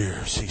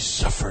years he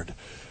suffered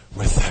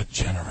with that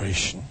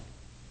generation.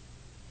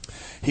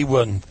 He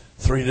wasn't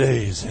 3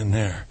 days in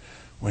there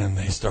when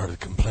they started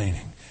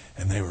complaining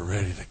and they were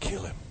ready to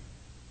kill him.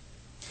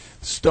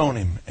 Stone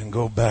him and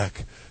go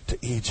back to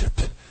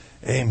Egypt.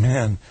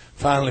 Amen.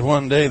 Finally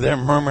one day they're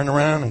murmuring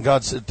around and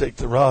God said, take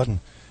the rod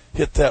and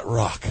hit that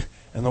rock.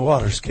 And the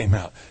waters came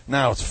out.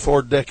 Now it's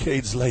 4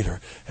 decades later,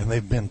 and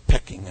they've been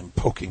pecking and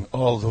poking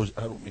all those.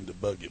 I don't mean to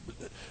bug you,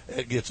 but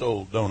it gets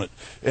old, don't it?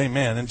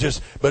 Amen. And I'm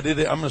just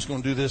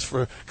going to do this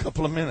for a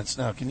couple of minutes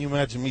now. Can you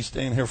imagine me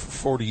staying here for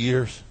 40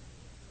 years?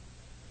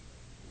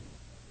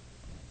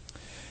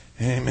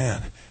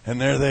 Amen.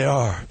 And there they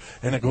are.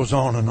 And it goes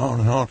on and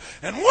on and on.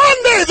 And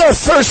one day they're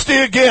thirsty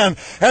again.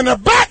 And they're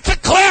back to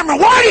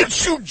clamoring. Why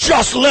didn't you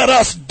just let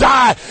us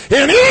die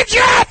in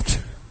Egypt?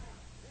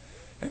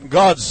 And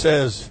God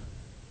says,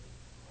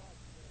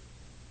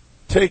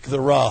 take the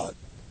rod,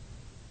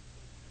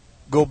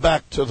 go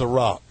back to the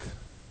rock,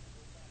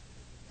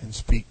 and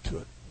speak to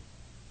it.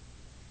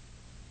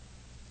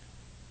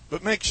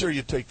 But make sure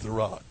you take the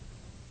rod.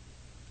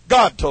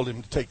 God told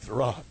him to take the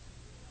rod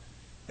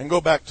and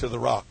go back to the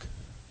rock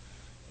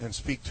and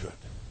speak to it.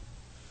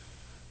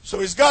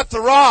 So he's got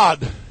the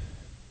rod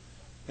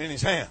in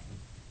his hand.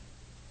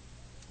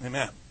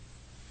 Amen.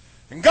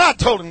 And God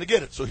told him to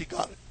get it, so he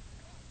got it.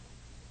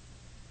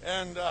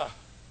 And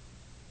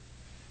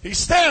he's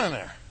standing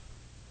there.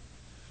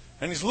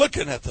 And he's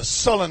looking at the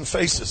sullen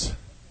faces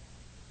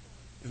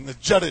and the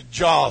jutted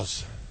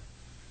jaws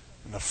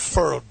and the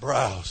furrowed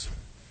brows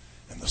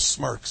and the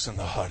smirks and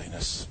the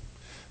haughtiness,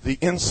 the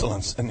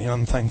insolence and the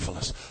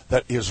unthankfulness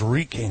that is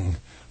reeking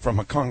from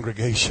a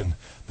congregation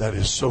that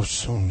is so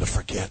soon to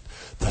forget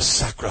the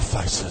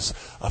sacrifices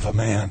of a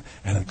man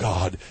and a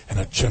God and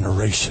a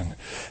generation.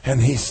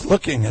 And he's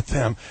looking at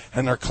them,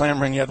 and they're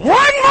clamoring yet one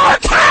more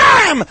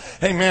time,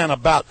 amen,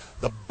 about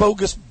the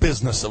bogus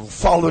business of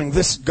following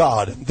this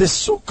God and this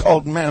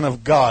so-called man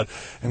of God.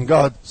 And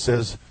God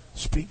says,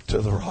 speak to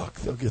the rock,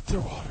 they'll get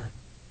their water.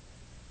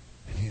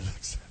 And he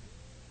looks at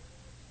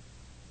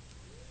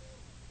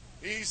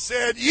it. He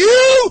said,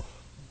 you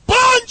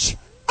bunch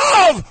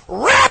of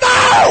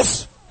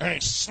rebels! And he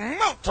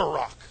smote the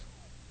rock.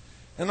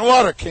 And the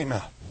water came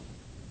out.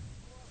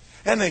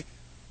 And they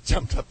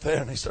jumped up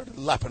there and they started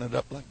lapping it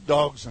up like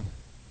dogs and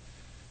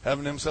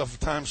having themselves a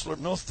time slurp.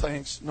 No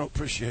thanks, no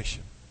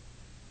appreciation.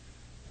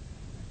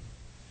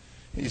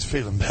 He's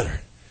feeling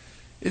better.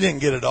 He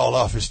didn't get it all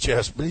off his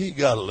chest, but he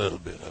got a little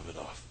bit of it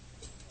off.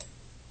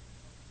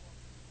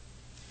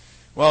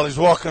 While he's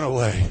walking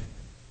away,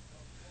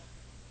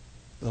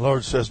 the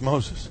Lord says,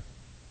 Moses,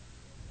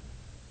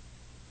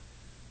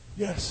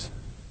 yes,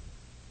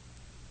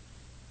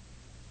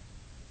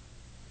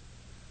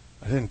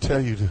 I didn't tell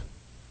you to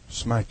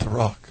smite the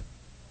rock.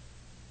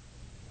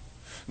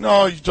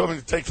 No, you told me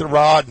to take the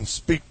rod and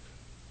speak.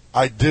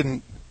 I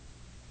didn't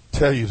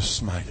tell you to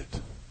smite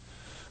it.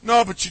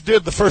 No, but you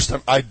did the first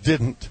time. I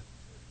didn't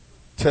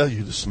tell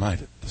you to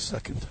smite it the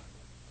second time.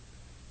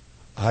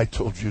 I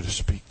told you to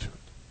speak to it.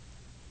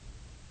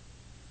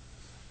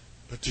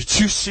 But did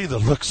you see the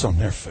looks on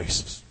their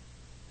faces?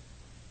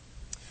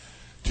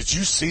 Did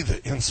you see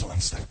the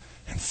insolence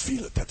and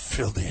feel it that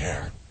filled the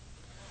air?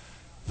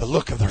 The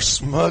look of their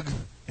smug,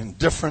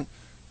 indifferent,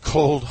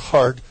 cold,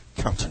 hard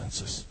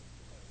countenances.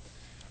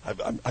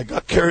 I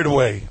got carried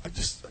away. I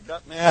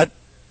got mad.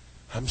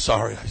 I'm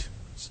sorry.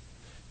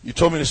 You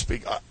told me to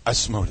speak. I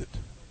smote it.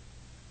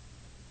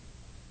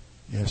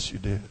 Yes, you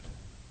did.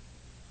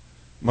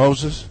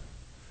 Moses,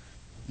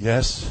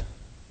 yes,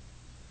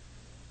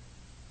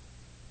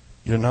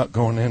 you're not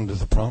going into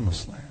the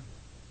promised land.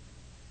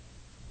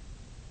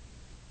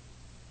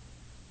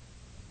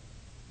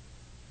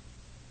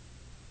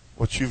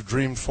 What you've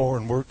dreamed for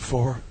and worked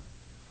for,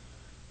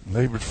 and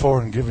labored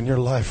for and given your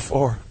life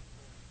for,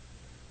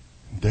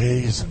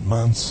 days and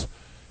months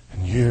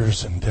and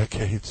years and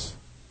decades,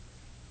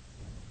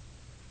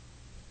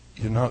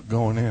 you're not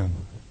going in.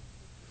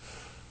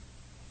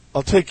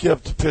 I'll take you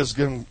up to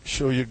Pisgah and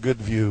show you a good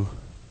view.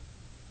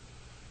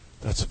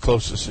 That's the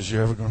closest as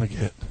you're ever going to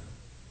get.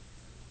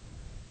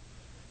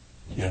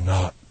 You're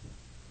not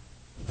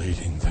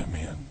leading them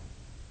in.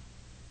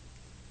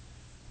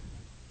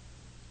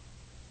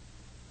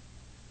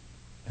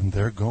 And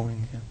they're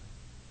going in.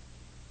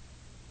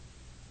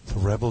 The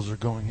rebels are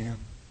going in.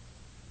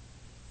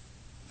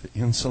 The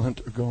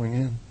insolent are going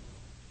in.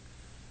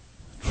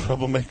 The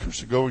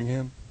troublemakers are going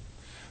in.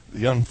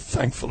 The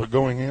unthankful are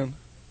going in.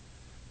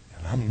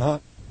 And I'm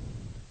not.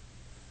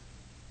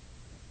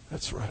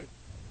 That's right.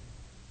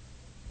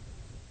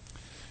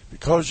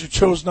 Because you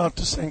chose not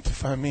to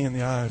sanctify me in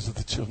the eyes of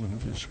the children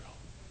of Israel.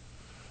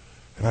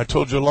 And I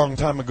told you a long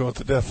time ago at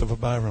the death of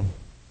Abiram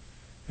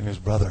and his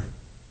brother,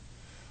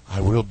 I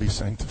will be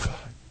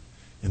sanctified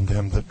in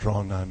them that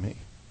draw nigh me.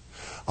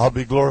 I'll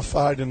be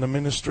glorified in the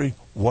ministry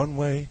one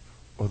way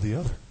or the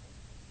other.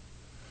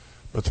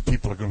 But the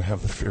people are going to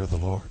have the fear of the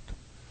Lord.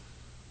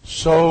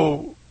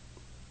 So,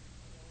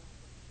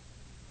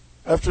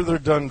 after they're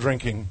done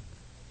drinking,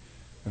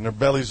 and their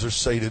bellies are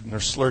sated, and their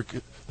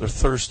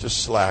thirst is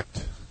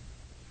slacked,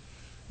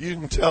 you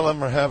can tell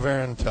them or have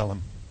Aaron tell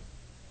them.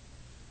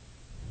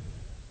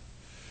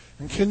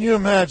 And can you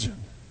imagine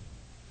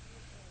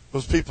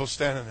those people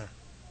standing there?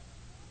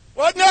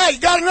 What now? You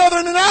got another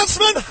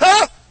announcement?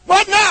 Huh?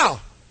 What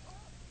now?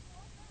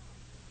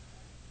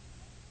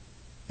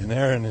 And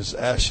Aaron is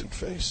ashen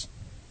faced.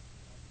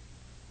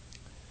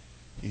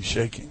 He's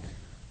shaking.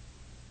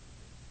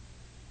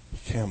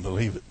 He can't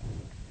believe it.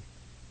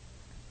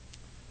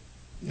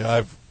 Yeah,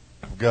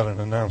 I've got an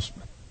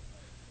announcement.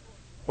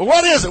 Well,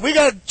 what is it? We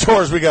got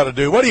chores we got to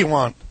do. What do you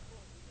want?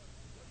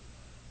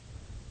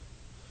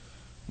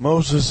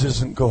 Moses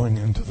isn't going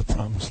into the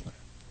promised land.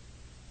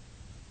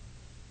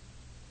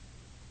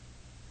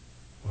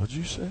 What'd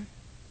you say?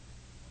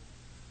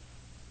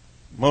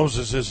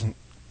 Moses isn't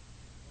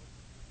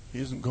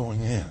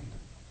going in.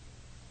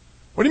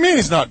 What do you mean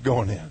he's not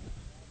going in?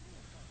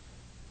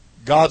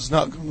 God's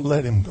not going to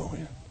let him go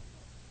in.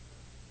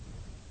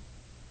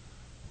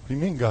 What do you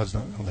mean God's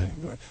not going to let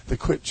him go in? They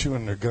quit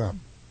chewing their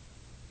gum.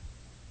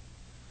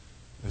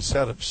 They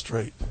sat up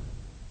straight.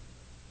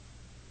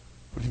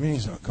 What do you mean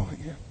he's not going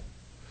in?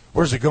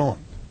 Where's he going?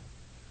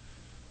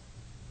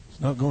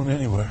 He's not going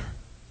anywhere.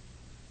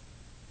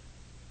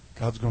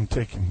 God's going to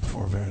take him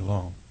before very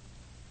long.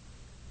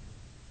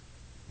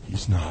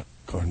 He's not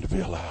going to be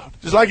allowed.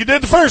 Just like he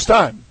did the first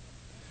time.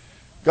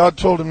 God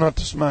told him not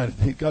to smite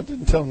it. God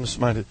didn't tell him to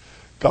smite it.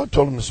 God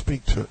told him to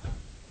speak to it.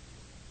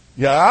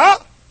 Yeah?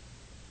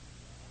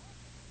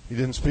 He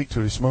didn't speak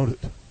to it. He smote it.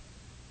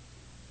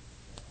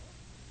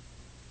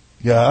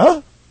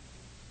 Yeah?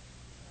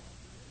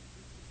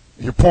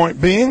 Your point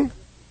being,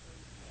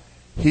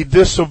 he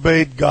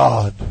disobeyed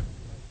God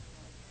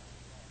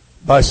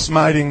by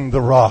smiting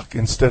the rock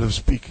instead of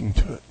speaking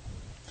to it.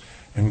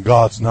 And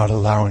God's not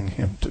allowing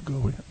him to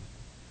go in.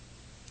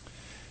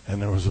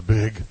 And there was a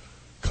big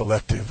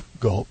collective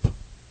gulp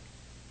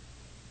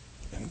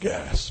and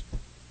gasp.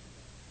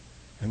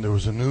 And there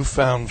was a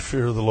newfound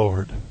fear of the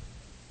Lord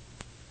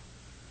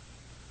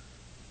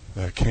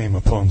that came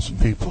upon some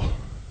people.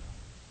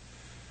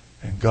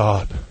 And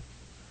God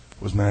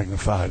was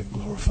magnified and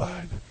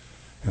glorified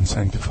and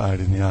sanctified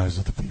in the eyes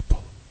of the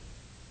people.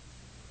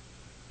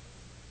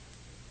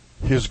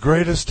 His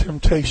greatest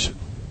temptation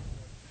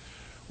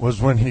was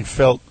when he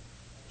felt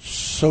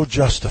so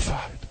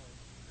justified,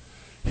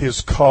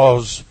 his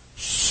cause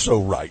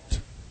so right,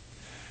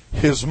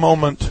 his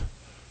moment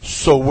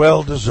so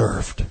well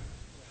deserved.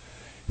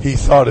 He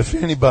thought, if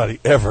anybody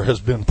ever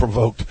has been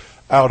provoked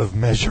out of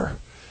measure,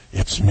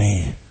 it's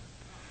me.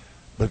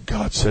 But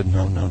God said,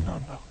 no.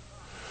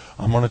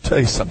 I'm going to tell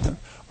you something.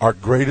 Our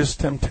greatest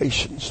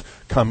temptations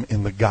come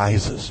in the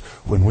guises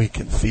when we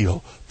can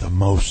feel the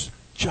most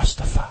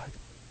justified.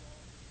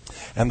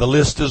 And the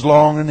list is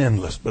long and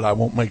endless, but I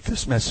won't make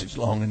this message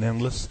long and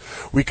endless.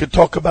 We could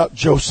talk about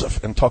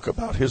Joseph and talk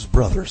about his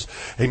brothers.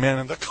 Amen.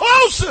 And the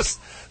closest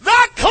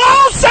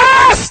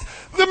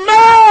the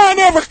man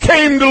ever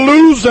came to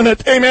losing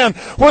it, amen,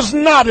 was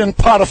not in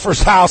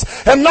Potiphar's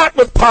house, and not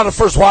with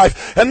Potiphar's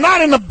wife, and not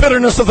in the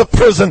bitterness of the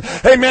prison,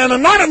 amen,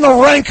 and not in the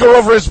rancor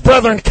over his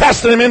brethren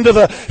casting him into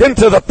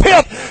the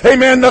pit,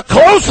 amen. The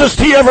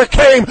closest he ever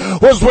came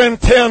was when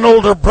 10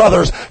 older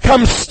brothers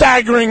come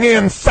staggering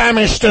in,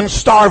 famished and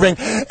starving,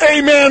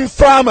 amen,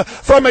 from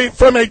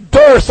a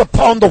dearth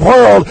upon the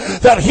world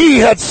that he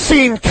had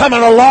seen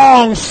coming a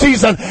long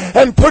season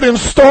and put in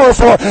store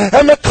for.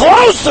 And the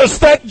closest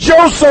that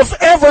Joseph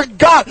ever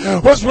got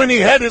was when he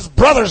had his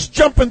brothers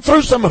jumping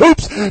through some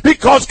hoops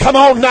because, come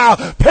on now,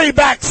 pay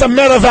back some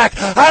medevac.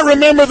 I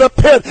remember the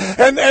pit,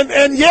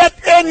 and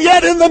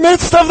yet in the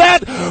midst of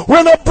that,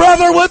 when a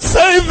brother would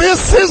say,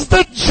 this is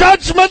the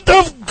judgment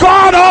of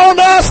God on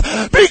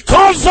us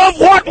because of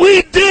what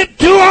we did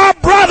to our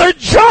brother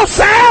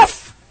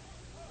Joseph,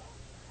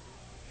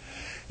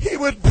 he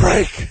would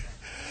break.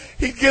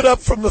 He'd get up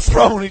from the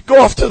throne. He'd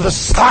go off to the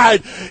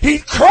side.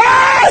 He'd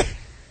cry.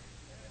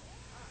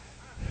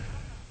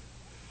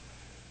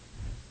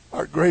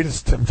 Our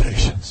greatest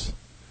temptations,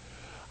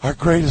 our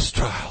greatest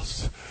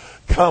trials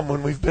come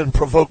when we've been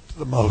provoked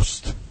the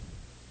most.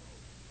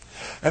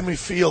 And we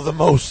feel the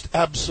most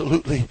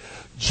absolutely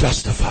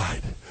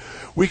justified.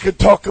 We could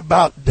talk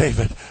about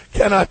David.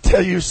 Can I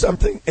tell you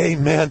something?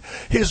 Amen.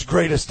 His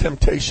greatest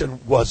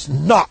temptation was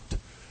not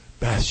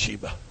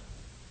Bathsheba.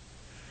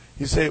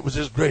 You say it was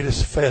his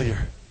greatest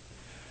failure.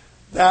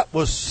 That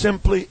was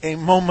simply a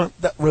moment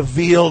that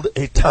revealed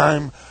a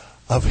time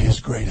of his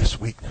greatest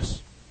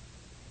weakness.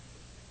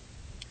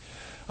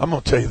 I'm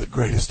going to tell you the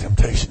greatest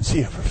temptations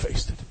he ever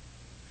faced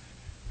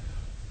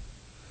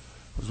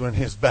was when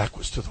his back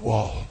was to the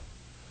wall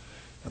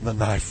and the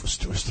knife was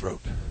to his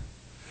throat.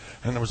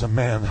 And there was a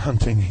man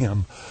hunting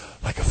him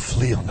like a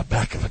flea on the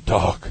back of a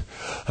dog.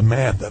 A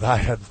man that I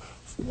had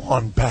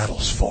won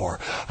battles for.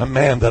 A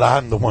man that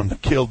I'm the one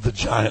that killed the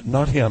giant,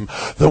 not him.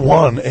 The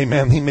one,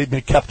 amen, he made me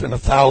captain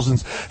of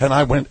thousands, and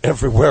I went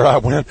everywhere I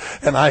went,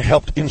 and I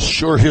helped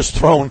ensure his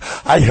throne.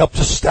 I helped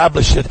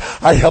establish it.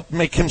 I helped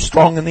make him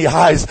strong in the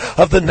eyes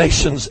of the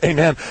nations,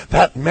 amen.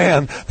 That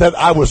man that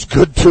I was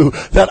good to,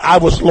 that I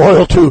was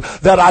loyal to,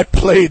 that I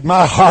played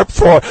my harp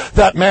for,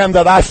 that man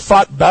that I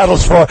fought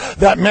battles for,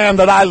 that man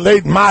that I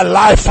laid my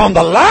life on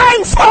the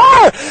line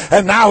for,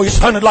 and now he's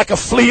hunted like a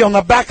flea on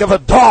the back of a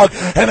dog,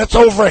 and it's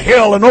over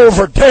hill and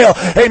over dale.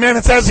 Amen.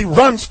 It's as he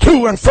runs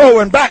to and fro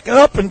and back and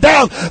up and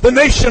down the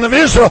nation of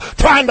Israel,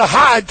 trying to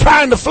hide,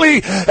 trying to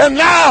flee. And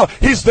now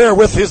he's there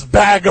with his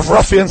bag of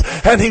ruffians,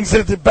 and he's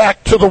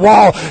back to the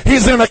wall.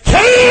 He's in a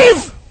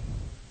cave.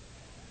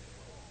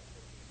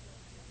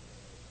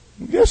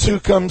 And guess who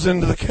comes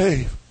into the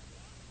cave?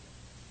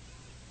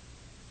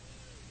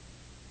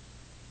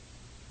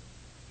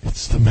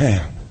 It's the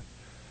man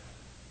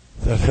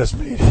that has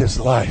made his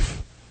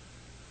life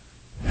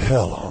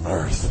hell on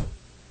earth.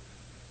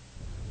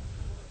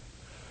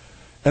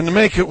 And to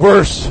make it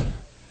worse,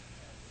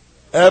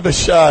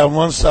 Abishai on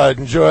one side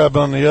and Joab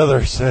on the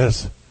other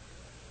says,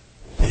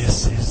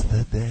 this is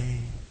the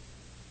day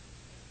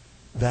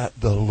that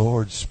the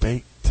Lord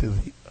spake to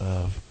thee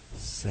of,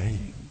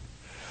 saying,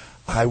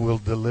 I will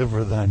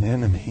deliver thine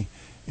enemy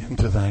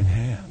into thine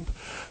hand,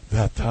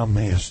 that thou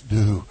mayest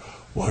do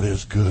what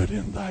is good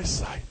in thy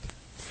sight.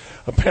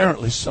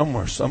 Apparently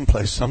somewhere,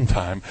 someplace,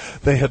 sometime,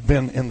 they had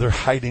been in their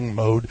hiding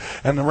mode,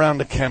 and around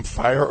a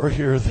campfire or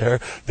here or there,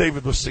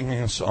 David was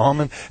singing a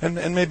psalm,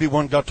 and maybe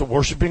one got to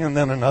worshiping and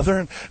then another,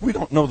 and we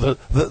don't know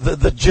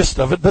the gist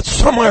of it, but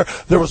somewhere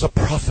there was a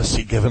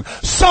prophecy given.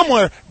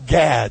 Somewhere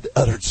Gad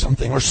uttered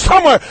something, or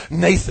somewhere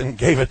Nathan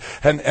gave it,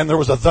 and there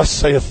was a thus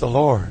saith the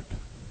Lord.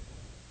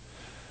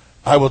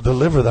 I will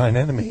deliver thine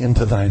enemy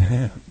into thine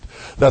hand,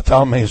 that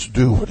thou mayest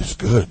do what is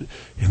good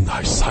in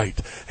thy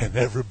sight. And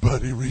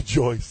everybody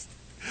rejoiced.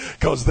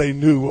 because they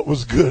knew what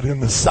was good in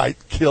the sight.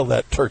 Kill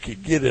that turkey.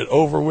 Get it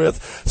over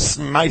with.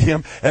 Smite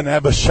him. And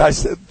Abishai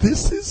said,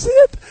 this is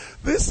it.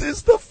 This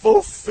is the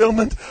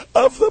fulfillment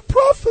of the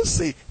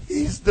prophecy.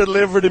 He's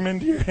delivered him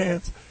into your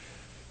hands.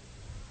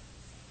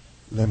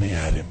 Let me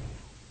at him.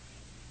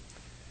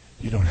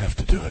 You don't have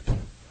to do it.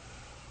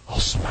 I'll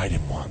smite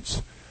him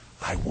once.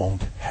 I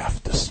won't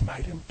have to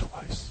smite him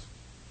twice.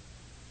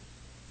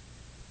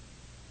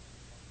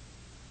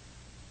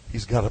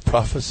 He's got a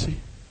prophecy.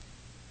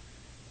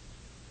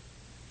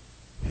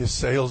 His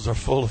sails are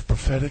full of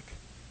prophetic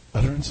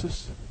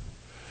utterances.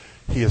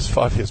 He has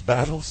fought his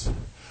battles.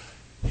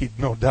 He'd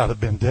no doubt have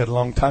been dead a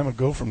long time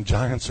ago from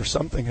giants or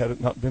something had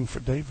it not been for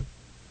David.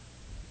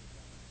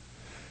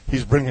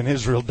 He's bringing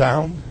Israel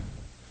down.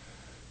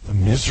 The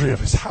misery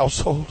of his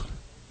household.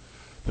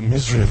 The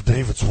misery of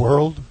David's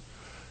world.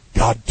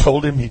 God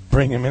told him he'd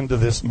bring him into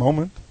this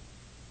moment.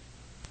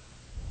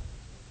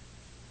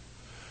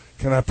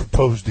 Can I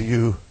propose to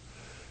you,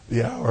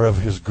 the hour of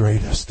his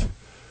greatest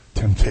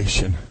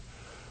temptation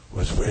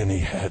was when he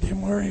had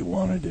him where he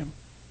wanted him.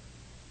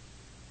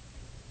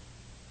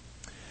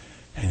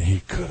 And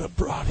he could have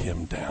brought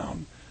him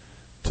down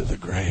to the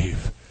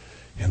grave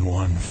in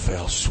one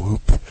fell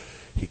swoop.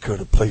 He could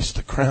have placed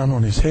a crown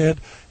on his head,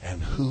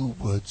 and who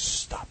would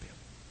stop him?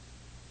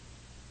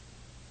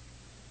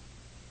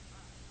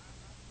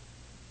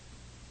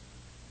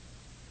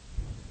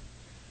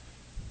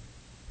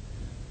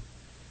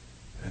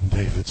 And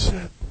David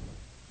said,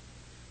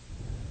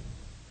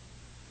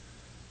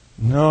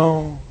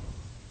 no,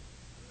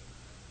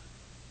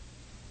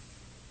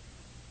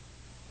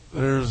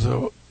 there's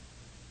a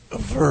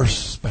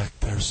verse back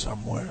there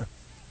somewhere.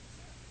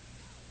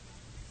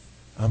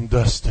 I'm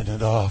dusting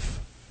it off.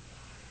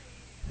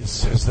 It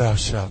says, thou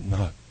shalt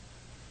not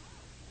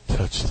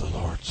touch the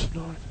Lord's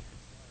anointed.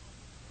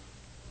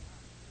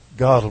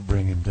 God will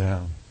bring him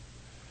down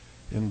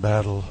in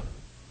battle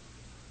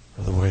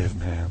or the way of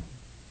man.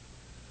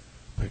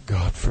 But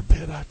God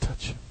forbid I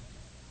touch him.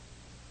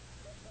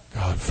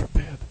 God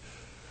forbid.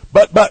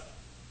 But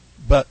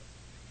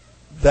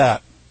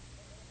that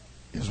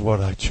is what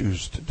I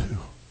choose to do.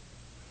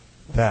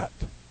 That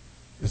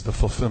is the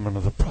fulfillment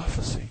of the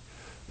prophecy,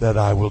 that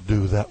I will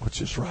do that which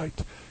is right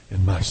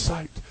in my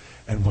sight.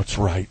 And what's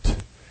right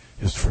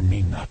is for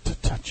me not to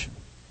touch him.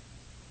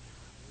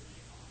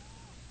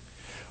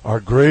 Our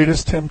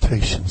greatest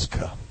temptations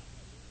come,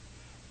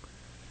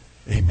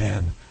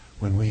 amen,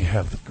 when we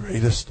have the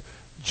greatest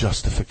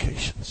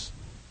justifications.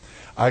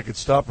 I could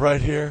stop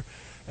right here.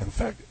 In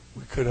fact,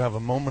 we could have a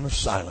moment of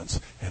silence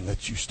and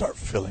let you start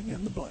filling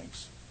in the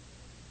blanks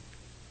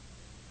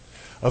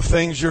of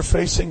things you're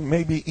facing,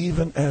 maybe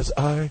even as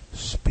I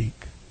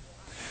speak,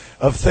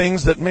 of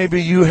things that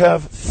maybe you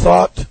have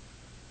thought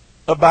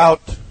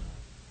about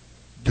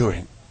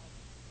doing.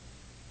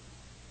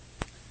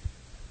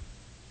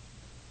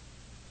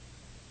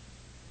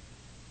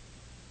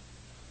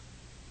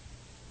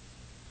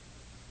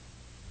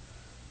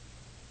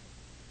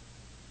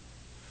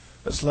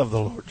 Let's love the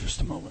Lord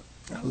just a moment.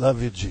 I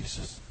love you,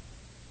 Jesus.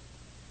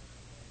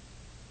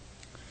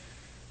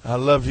 I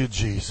love you,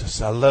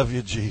 Jesus. I love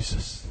you,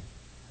 Jesus.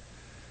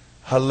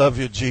 I love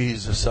you,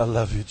 Jesus. I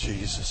love you,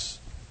 Jesus.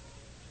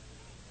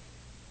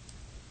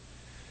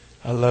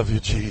 I love you,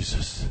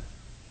 Jesus.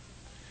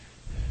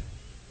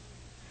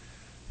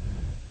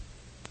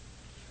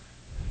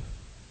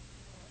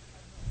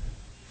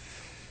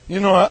 You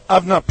know,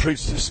 I've not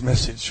preached this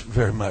message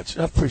very much.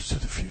 I've preached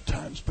it a few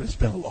times, but it's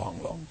been a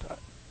long, long time.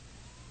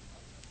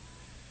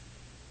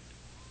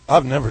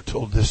 I've never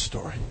told this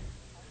story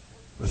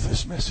with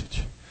this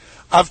message.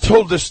 I've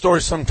told this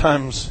story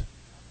sometimes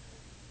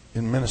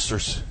in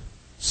ministers'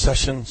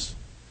 sessions,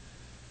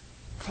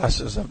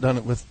 classes. I've done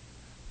it with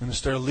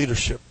ministerial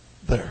leadership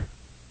there.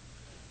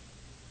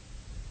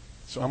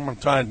 So I'm going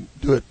to try and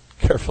do it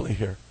carefully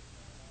here.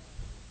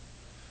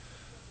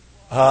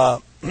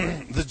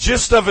 The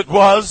gist of it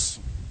was,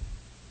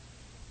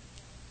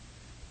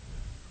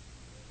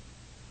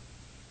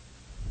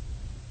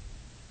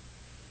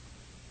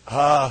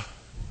 I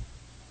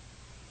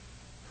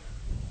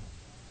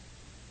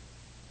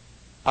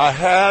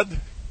had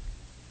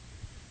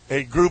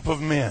a group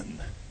of men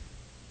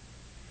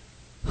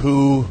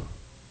who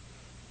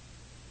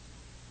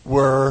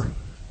were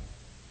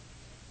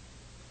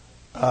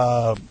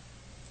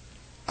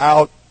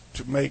out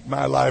to make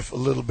my life a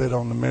little bit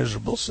on the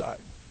miserable side.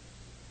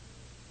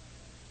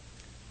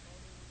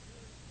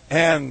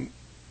 And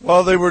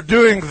while they were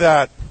doing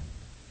that,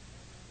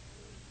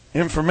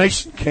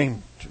 information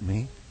came to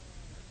me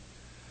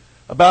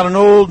about an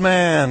old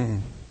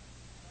man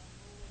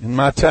in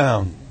my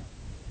town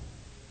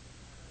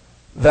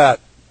that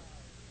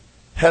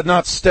had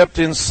not stepped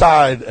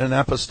inside an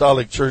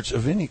apostolic church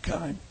of any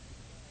kind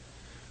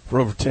for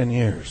over 10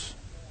 years.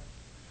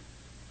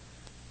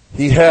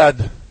 He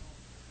had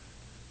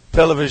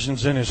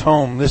televisions in his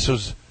home. This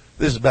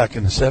is back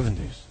in the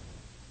 70s.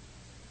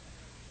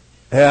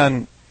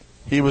 And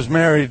he was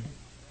married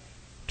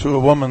to a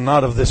woman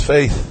not of this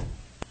faith.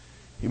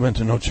 He went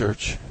to no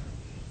church.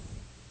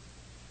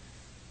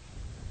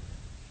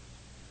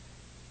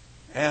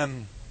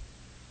 And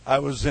I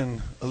was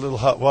in a little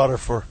hot water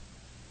for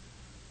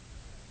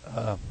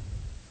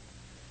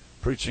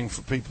preaching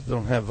for people that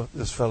don't have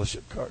this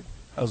fellowship card.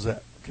 How's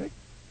that? Okay.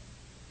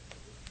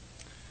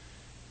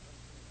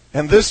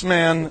 And this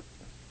man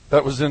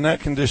that was in that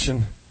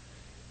condition,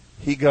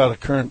 he got a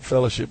current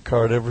fellowship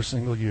card every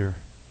single year,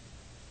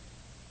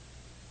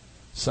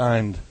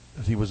 signed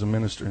that he was a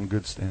minister in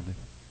good standing.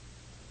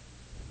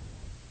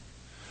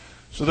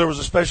 So there was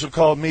a special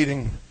called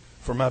meeting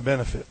for my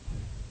benefit.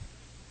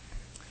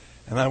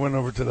 And I went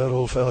over to that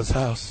old fella's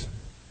house.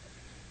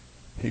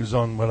 He was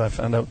on what I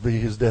found out to be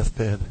his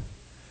deathbed.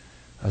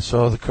 I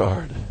saw the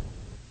card.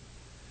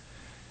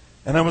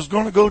 And I was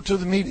going to go to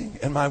the meeting,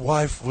 and my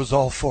wife was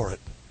all for it.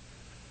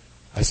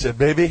 I said,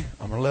 baby,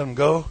 I'm going to let him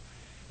go.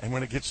 And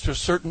when it gets to a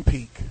certain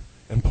peak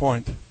and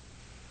point,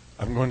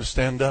 I'm going to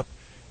stand up,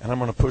 and I'm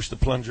going to push the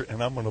plunger,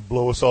 and I'm going to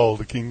blow us all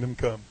to kingdom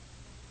come.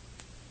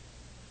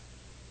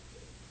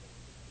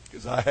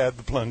 Because I had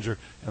the plunger,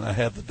 and I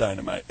had the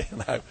dynamite,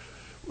 and I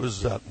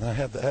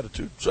had the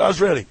attitude. So I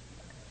was ready.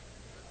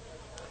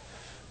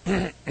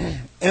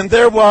 And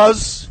there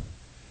was,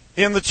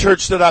 in the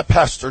church that I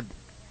pastored,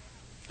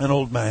 an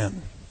old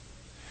man.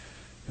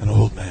 An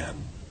old man.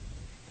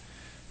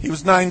 He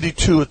was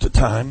 92 at the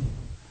time.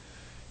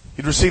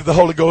 He'd received the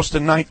Holy Ghost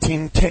in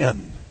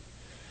 1910.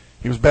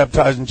 He was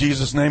baptized in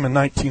Jesus' name in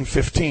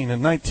 1915.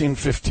 In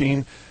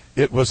 1915,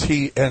 it was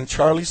he and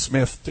Charlie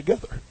Smith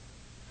together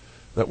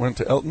that went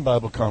to Elton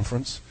Bible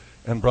Conference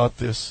and brought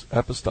this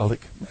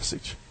apostolic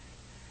message.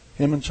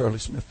 Him and Charlie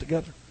Smith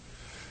together.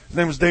 His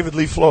name was David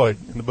Lee Floyd.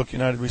 In the book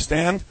United We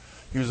Stand,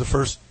 he was the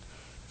first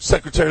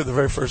secretary of the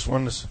very first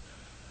one. This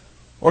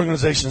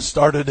organization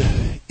started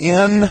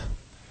in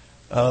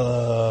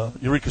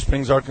Eureka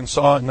Springs,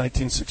 Arkansas in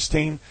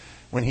 1916.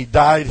 When he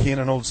died, he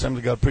and an old Assembly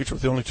of God preacher were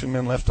the only two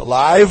men left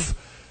alive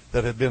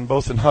that had been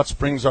both in Hot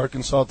Springs,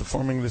 Arkansas at the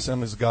forming of the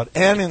Assemblies of God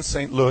and in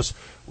St. Louis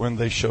when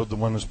they showed the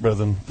Oneness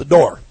Brethren the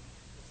door.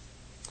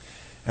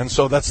 And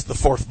so that's the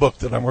fourth book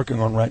that I'm working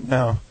on right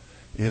now,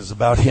 is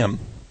about him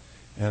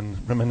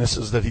and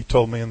reminiscences that he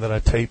told me and that I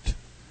taped,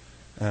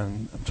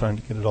 and I'm trying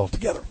to get it all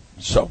together.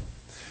 So,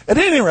 at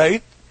any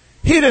rate,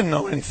 he didn't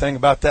know anything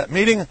about that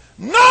meeting.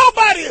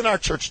 Nobody in our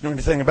church knew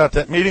anything about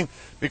that meeting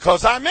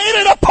because I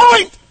made it a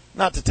point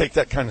not to take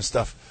that kind of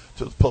stuff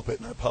to the pulpit,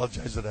 and I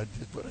apologize that I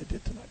did what I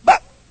did tonight.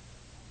 But,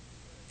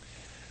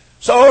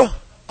 so,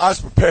 I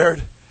was prepared,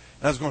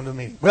 and I was going to the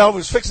meeting. Well, I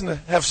was fixing to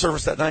have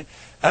service that night,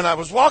 and I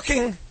was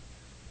walking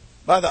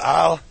by the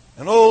aisle,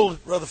 and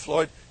old Brother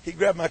Floyd, he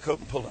grabbed my coat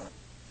and pulled on it.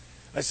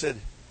 I said,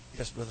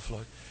 yes, Brother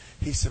Floyd.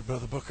 He said,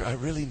 Brother Booker, I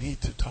really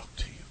need to talk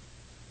to you.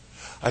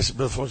 I said,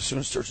 Brother Floyd, as soon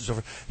as church is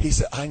over. He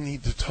said, I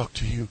need to talk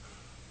to you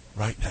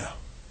right now.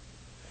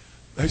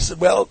 I said,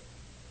 well,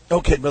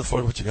 okay, Brother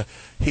Floyd, what you got?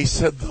 He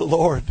said, the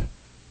Lord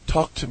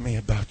talked to me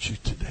about you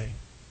today.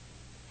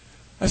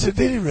 I said,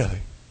 did he really?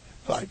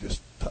 Well, I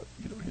just thought,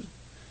 he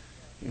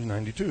was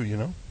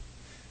 92,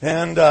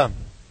 And I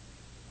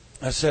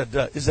said,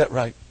 is that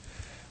right?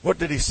 What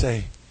did he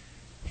say?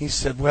 He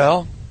said,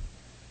 well,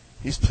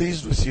 he's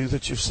pleased with you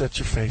that you've set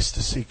your face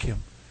to seek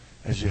him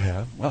as you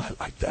have. Well,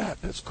 I like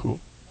that. That's cool.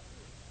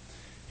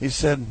 He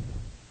said,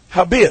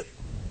 howbeit,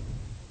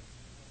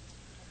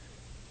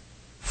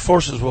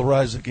 forces will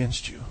rise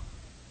against you.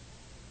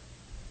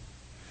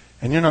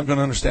 And you're not going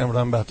to understand what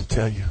I'm about to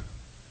tell you.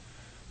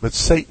 But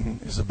Satan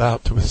is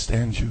about to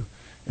withstand you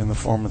in the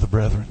form of the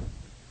brethren.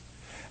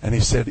 And he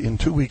said, in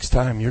 2 weeks'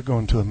 time, you're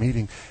going to a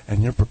meeting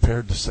and you're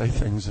prepared to say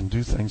things and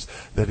do things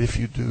that if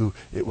you do,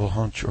 it will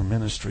haunt your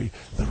ministry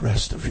the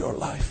rest of your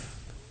life.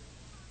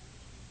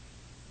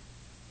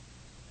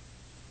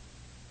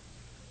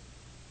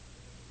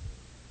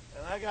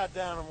 And I got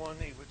down on one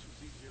knee, which was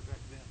easier back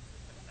then.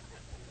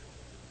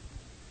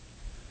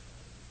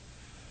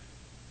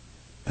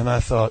 And I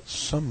thought,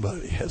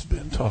 somebody has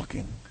been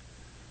talking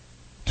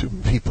to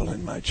people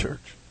in my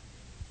church.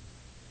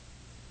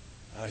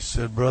 I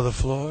said, Brother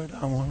Floyd,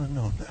 I want to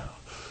know now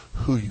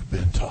who you've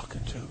been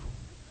talking to.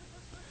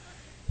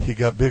 He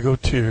got big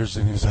old tears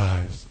in his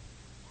eyes.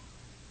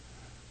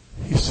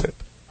 He said,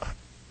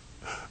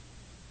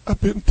 I've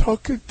been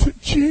talking to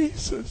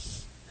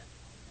Jesus.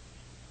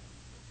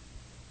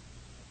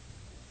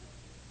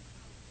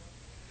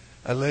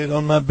 I laid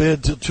on my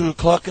bed till 2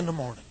 o'clock in the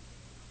morning.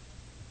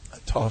 I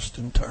tossed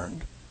and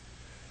turned.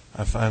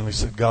 I finally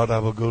said, God, I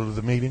will go to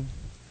the meeting.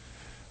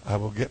 I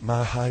will get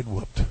my hide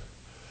whooped.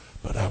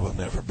 But I will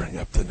never bring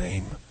up the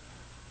name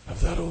of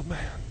that old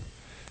man.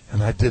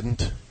 And I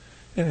didn't.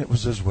 And it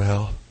was as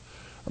well.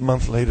 A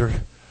month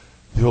later,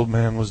 the old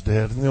man was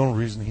dead. And the only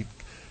reason he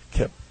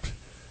kept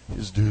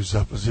his dues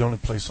up was the only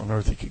place on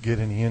earth he could get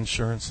any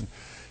insurance. And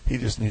he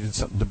just needed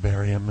something to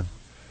bury him. And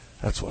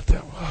that's what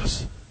that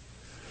was.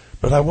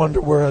 But I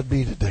wonder where I'd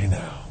be today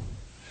now.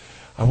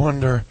 I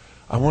wonder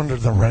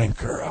the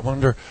rancor. I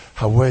wonder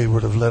how way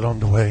would have led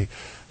on to way.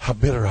 How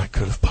bitter I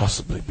could have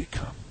possibly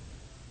become.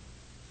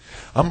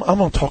 I'm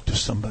going to talk to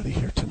somebody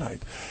here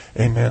tonight.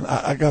 Amen.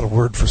 I got a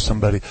word for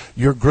somebody.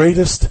 Your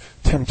greatest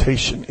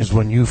temptation is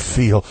when you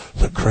feel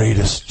the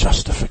greatest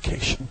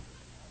justification.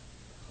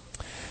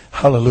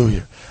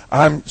 Hallelujah.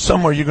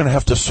 Somewhere you're going to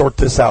have to sort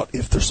this out.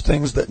 If there's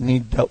things that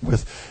need dealt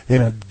with,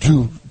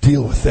 do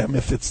deal with them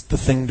if it's the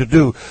thing to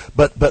do.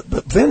 But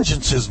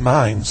vengeance is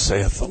mine,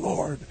 saith the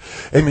Lord.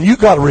 Amen. You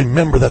got to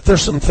remember that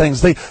there's some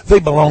things they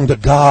belong to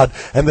God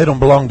and they don't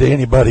belong to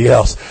anybody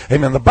else.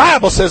 Amen. The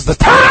Bible says the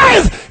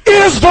tithe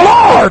is the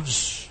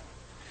Lord's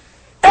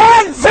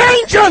and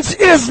vengeance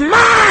is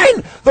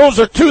mine.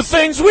 Those are two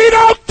things we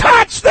don't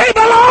touch. They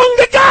belong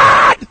to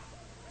God.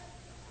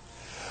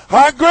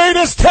 Our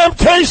greatest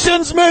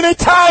temptations, many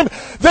times,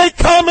 they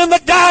come in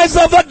the guise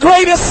of the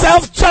greatest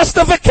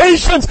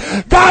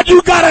self-justifications. God,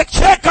 you got to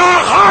check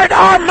our heart,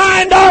 our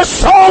mind, our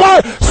soul,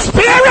 our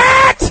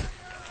spirit.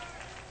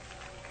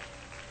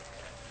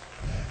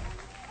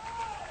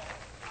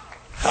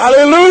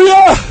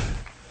 Hallelujah.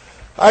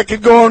 I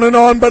could go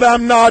on, but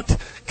I'm not.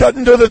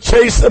 Cutting to the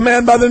chase, a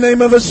man by the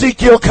name of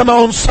Ezekiel. Come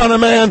on, son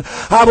of man.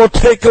 I will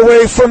take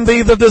away from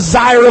thee the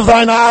desire of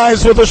thine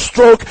eyes with a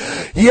stroke.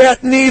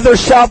 Yet neither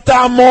shalt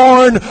thou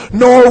mourn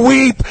nor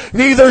weep,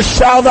 neither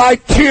shall thy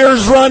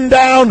tears run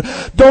down.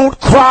 Don't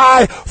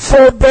cry,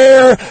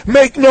 forbear,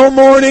 make no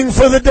mourning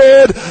for the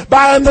dead.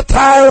 Bind the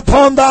tire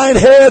upon thine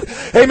head.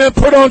 Amen.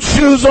 Put on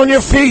shoes on your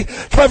feet.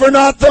 Cover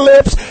not the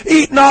lips.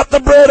 Eat not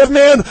the bread of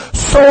men.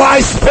 So I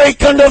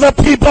spake unto the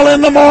people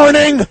in the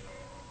morning.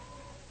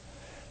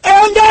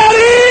 And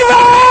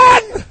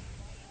that even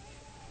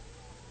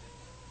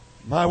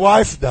my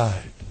wife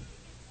died.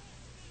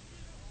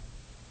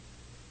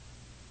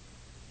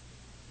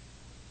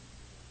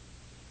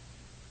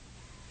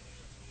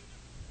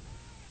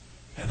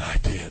 And I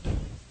did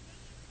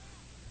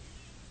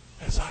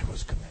as I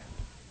was commanded.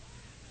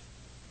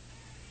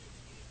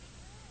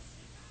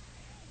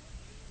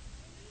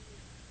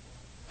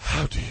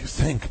 How do you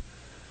think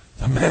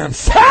the man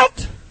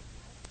felt?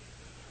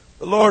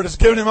 The Lord has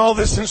given him all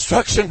this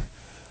instruction.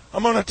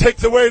 I'm going to take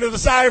the weight of the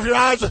desire of your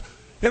eyes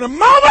in a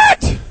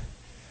moment.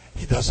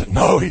 He doesn't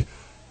know.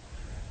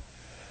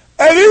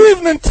 At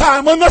evening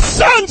time, when the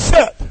sun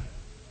set,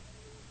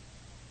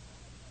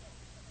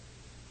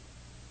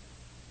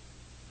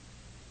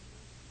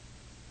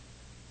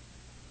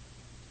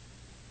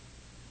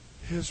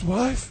 his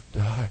wife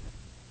died.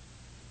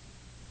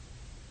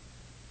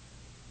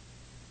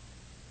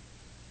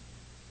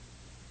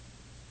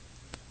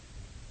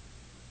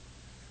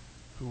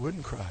 Who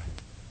wouldn't cry?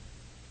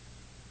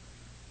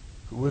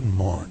 Who wouldn't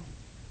mourn?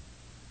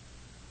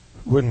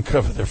 Who wouldn't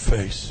cover their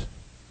face?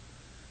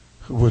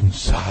 Who wouldn't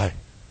sigh?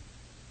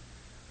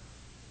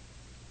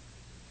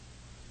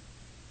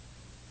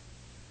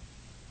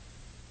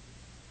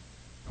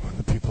 When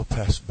the people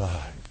passed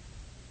by,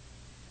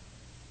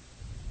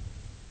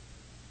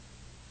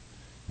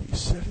 he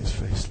set his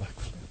face like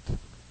flint. And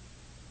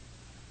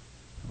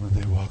when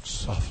they walked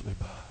softly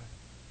by,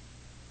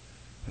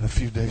 and a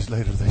few days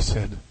later they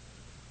said,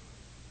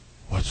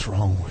 "What's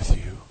wrong with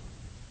you?"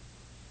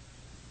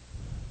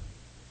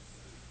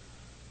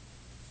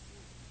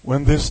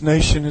 When this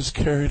nation is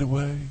carried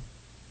away,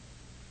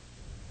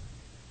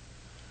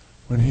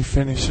 when he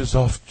finishes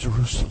off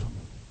Jerusalem,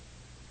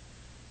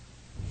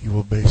 he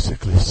will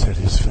basically set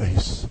his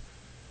face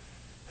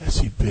as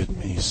he bid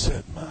me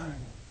set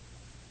mine,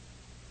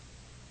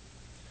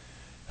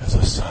 as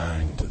a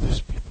sign to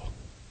this people.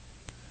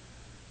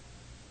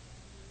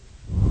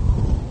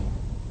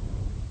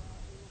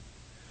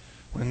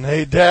 When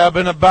Nadab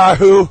and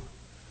Abihu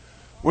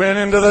went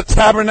into the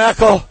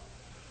tabernacle,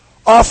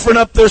 offering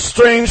up their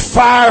strange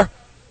fire,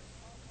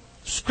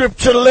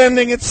 Scripture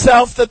lending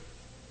itself that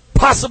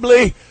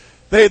possibly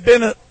they had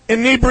been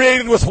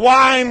inebriated with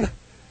wine.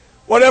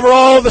 Whatever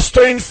all the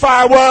strange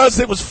fire was,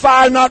 it was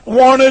fire not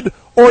wanted,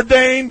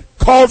 ordained,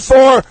 called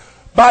for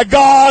by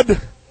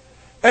God.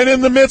 And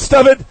in the midst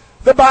of it,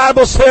 the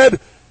Bible said,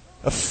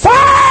 a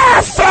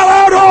fire fell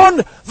out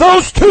on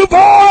those two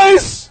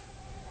boys.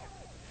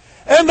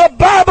 And the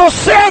Bible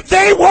said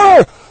they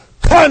were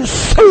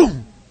consumed.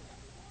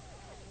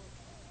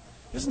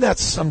 Isn't that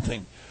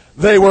something?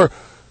 They were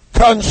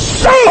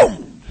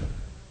consumed.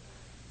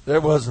 There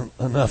wasn't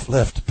enough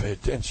left to pay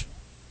attention.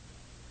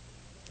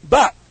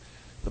 But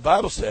the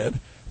Bible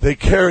said they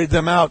carried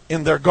them out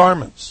in their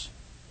garments.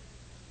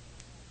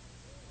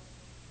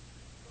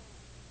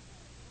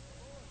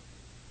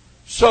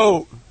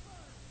 So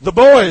the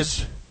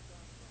boys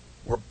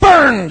were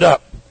burned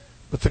up,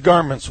 but the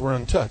garments were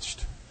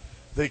untouched.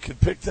 They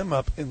could pick them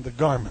up in the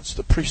garments,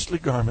 the priestly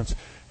garments,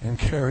 and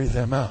carry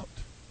them out.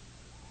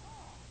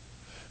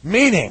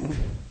 Meaning,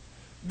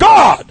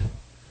 God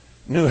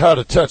knew how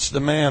to touch the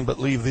man but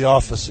leave the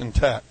office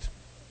intact.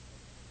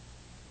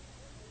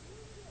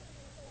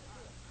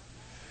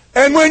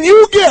 And when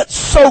you get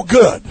so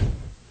good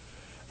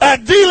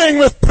at dealing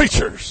with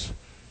preachers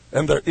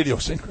and their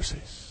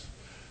idiosyncrasies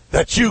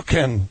that you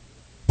can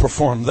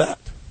perform that,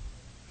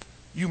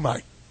 you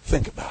might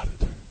think about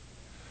it.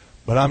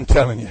 But I'm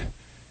telling you,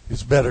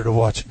 it's better to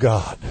watch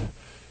God.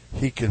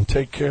 He can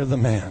take care of the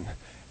man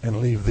and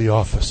leave the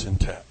office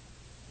intact.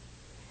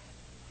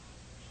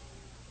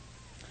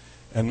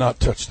 And not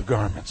touch the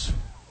garments.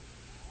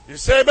 You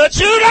say, but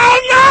you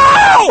don't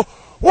know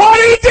what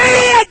he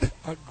did.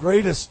 Our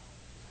greatest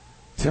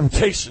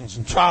Temptations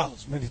and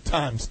trials many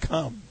times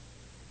come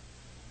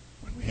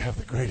when we have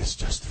the greatest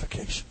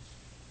justification.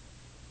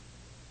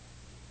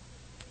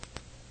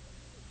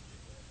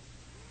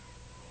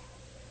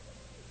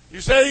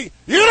 You say,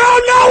 you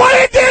don't know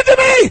what he did to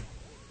me.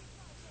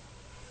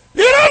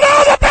 You don't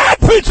know the bad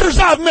preachers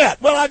I've met.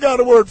 Well, I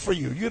got a word for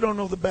you. You don't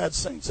know the bad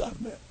saints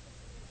I've met.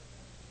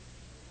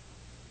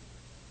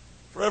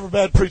 For every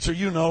bad preacher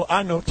you know,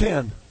 I know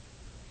 10.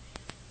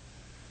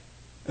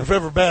 And for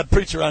every bad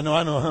preacher I know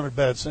 100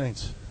 bad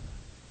saints.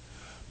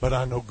 But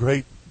I know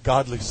great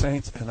godly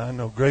saints, and I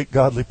know great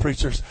godly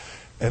preachers,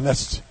 and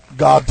that's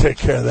God take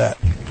care of that.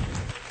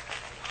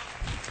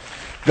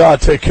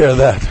 God take care of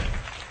that.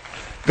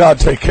 God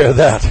take care of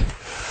that.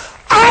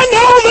 I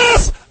know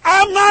this.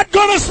 I'm not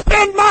going to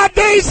spend my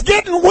days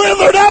getting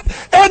withered up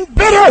and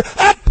bitter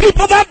at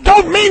people that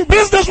don't mean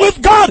business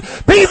with God,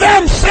 be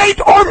them saint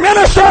or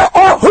minister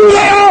or who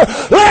they are.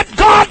 Let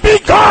God be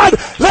God.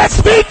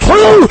 Let's be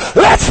true.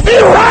 Let's be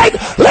right.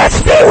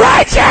 Let's be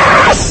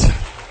righteous.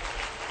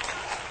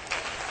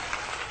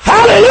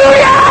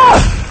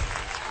 Hallelujah.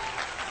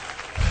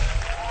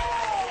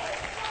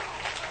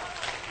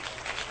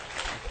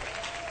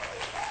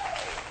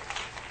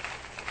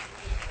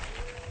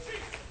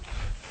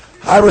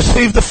 I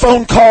received a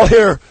phone call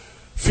here a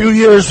few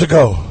years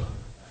ago.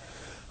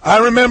 I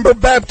remember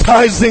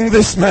baptizing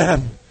this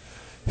man,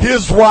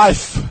 his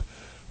wife,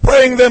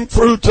 praying them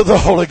through to the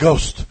Holy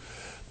Ghost,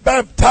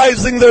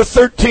 baptizing their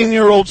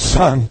 13-year-old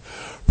son,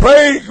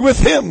 praying with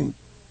him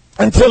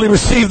until he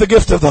received the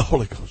gift of the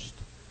Holy Ghost.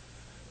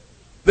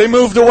 They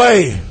moved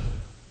away.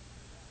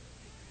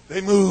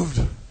 They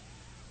moved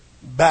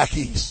back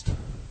east.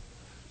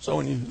 So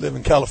when you live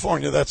in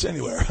California, that's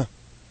anywhere.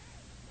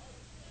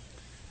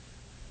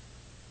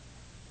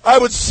 I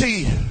would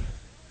see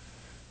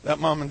that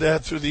mom and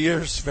dad through the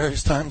years,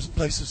 various times and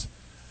places.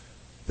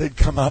 They'd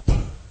come up.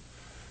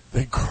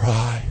 They'd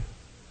cry.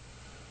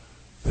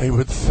 They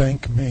would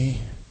thank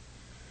me.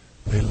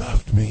 They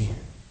loved me.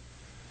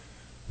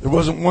 There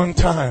wasn't one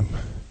time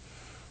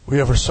we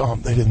ever saw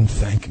them they didn't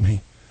thank me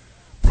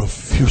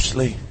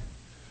profusely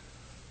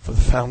for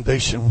the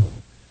foundation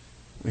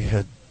we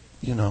had,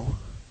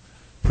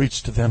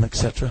 preached to them,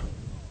 etc.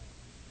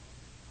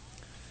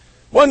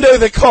 One day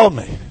they called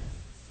me.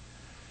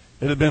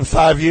 It had been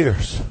 5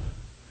 years.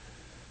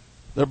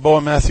 Their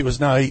boy Matthew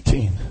was now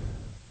 18.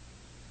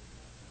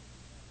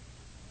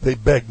 They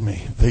begged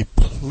me. They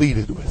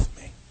pleaded with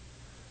me.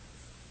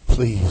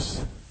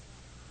 Please,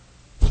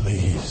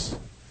 please,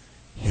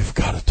 you've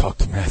got to talk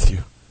to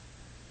Matthew.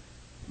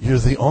 You're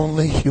the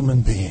only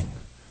human being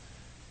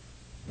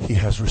he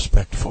has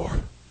respect for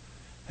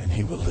and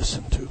he will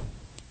listen to.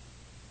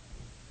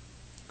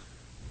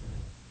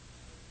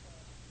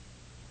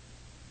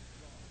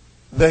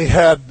 They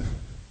had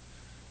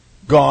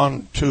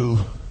gone to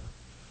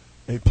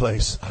a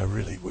place I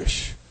really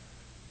wish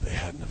they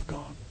hadn't have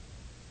gone.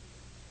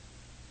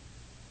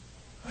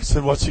 I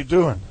said, what's he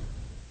doing?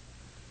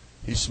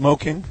 He's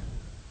smoking.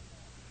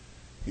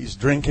 He's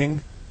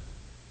drinking.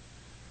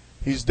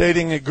 He's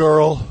dating a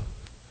girl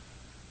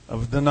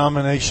of a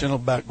denominational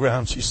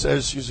background. She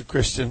says she's a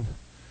Christian.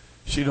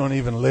 She don't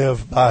even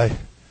live by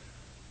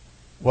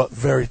what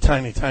very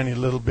tiny, tiny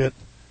little bit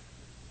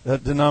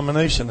that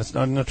denomination that's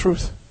not in the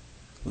truth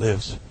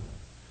lives.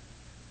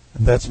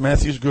 And that's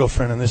Matthew's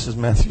girlfriend, and this is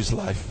Matthew's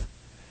life.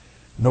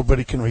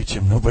 Nobody can reach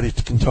him. Nobody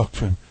can talk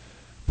to him.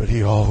 But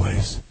he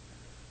always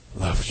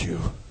loves you.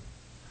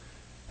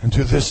 And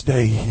to this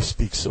day, he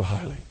speaks so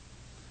highly.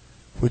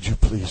 Would you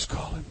please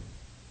call him?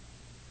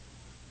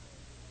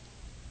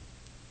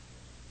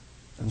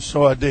 And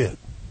so I did.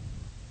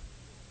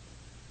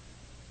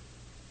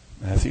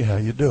 Matthew, how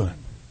you doing?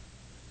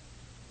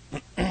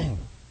 I'm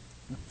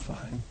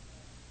fine.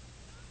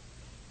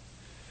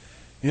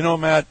 You know,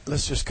 Matt,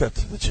 let's just cut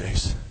to the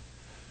chase.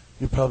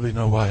 You probably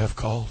know why I've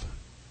called.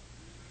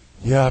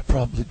 Yeah, I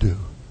probably do.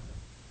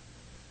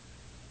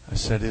 I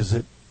said, is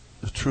it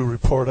the true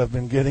report I've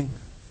been getting?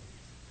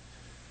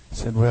 He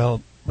said,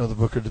 well, Brother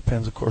Booker,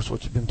 depends, of course,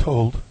 what you've been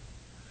told.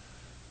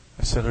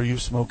 I said, are you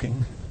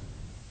smoking?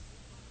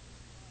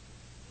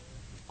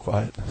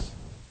 Quietness.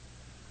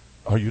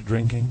 Are you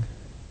drinking?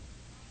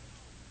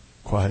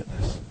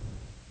 Quietness.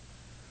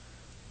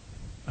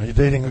 Are you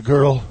dating a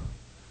girl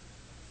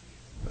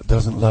that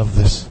doesn't love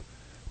this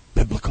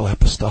biblical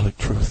apostolic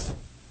truth?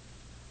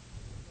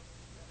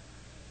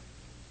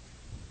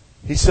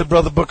 He said,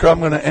 Brother Booker, I'm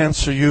going to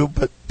answer you,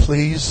 but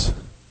please,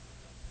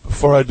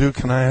 before I do,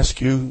 can I ask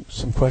you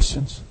some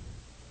questions?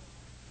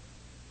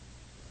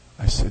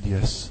 I said,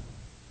 yes.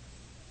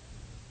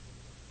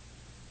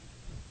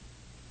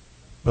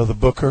 Brother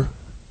Booker,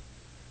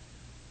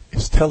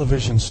 is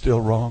television still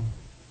wrong?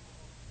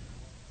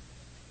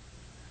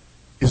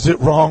 Is it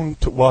wrong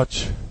to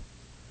watch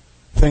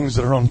things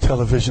that are on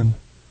television,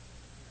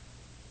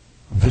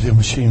 video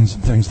machines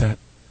and things that?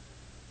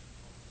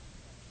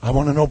 I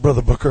want to know,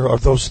 Brother Booker, are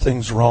those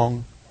things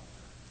wrong?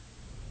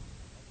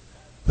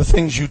 The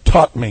things you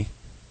taught me,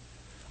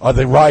 are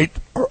they right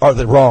or are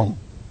they wrong?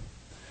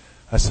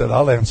 I said,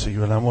 I'll answer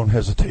you and I won't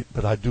hesitate,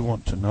 but I do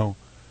want to know,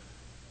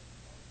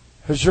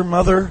 has your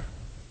mother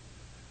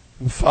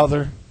and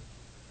father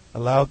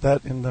allowed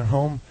that in their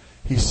home?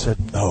 He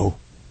said, no.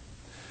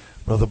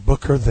 Brother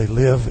Booker, they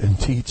live and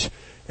teach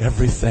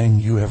everything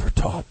you ever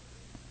taught.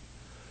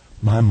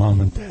 My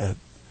mom and dad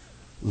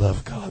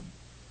love God.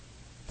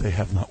 They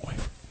have not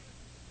wavered.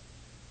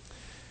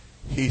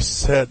 He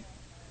said,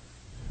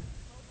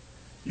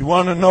 you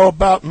want to know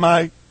about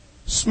my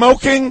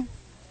smoking,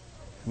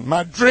 and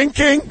my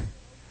drinking,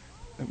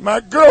 and my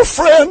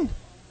girlfriend?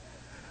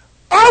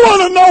 I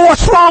want to know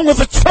what's wrong with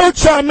the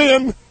church I'm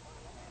in.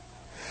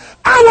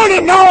 I want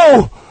to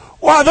know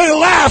why they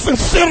laugh and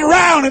sit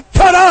around and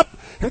cut up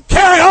and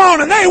carry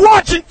on, and they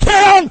watch and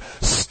carry on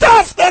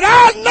stuff that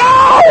I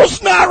know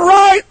is not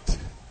right.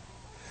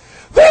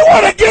 They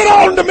want to get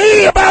on to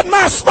me about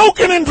my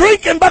smoking and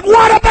drinking, but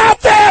what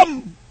about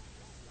them?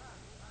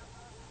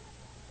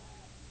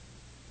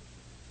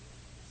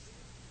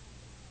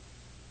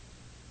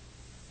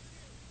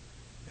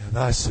 And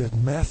I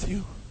said,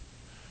 Matthew,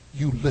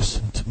 you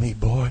listen to me,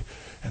 boy,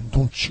 and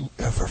don't you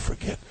ever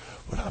forget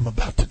what I'm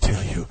about to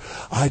tell you.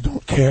 I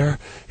don't care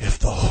if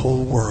the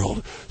whole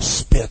world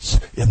spits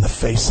in the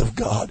face of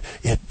God.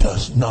 It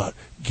does not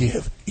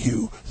give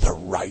you the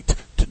right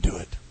to do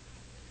it.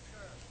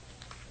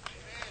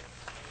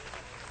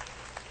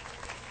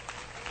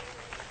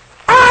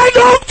 I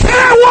don't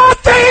care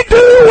what they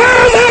do,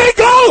 where they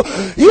go.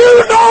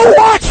 You know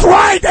what's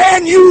right,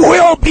 and you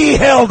will be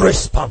held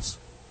responsible.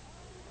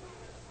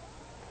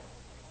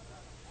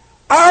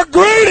 Our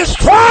greatest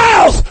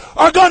trials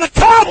are going to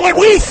come when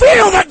we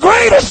feel the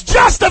greatest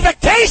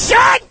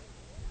justification.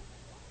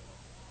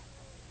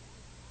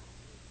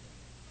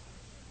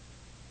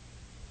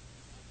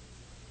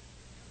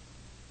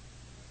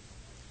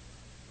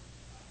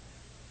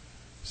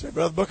 Say,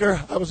 Brother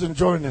Booker, I was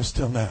enjoying this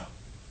till now.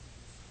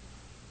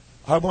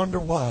 I wonder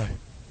why.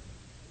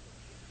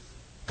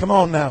 Come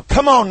on now.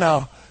 Come on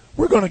now.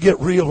 We're going to get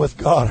real with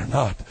God or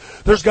not.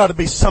 There's got to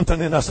be something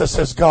in us that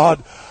says,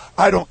 God,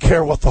 I don't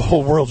care what the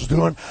whole world's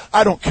doing.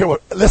 I don't care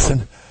what...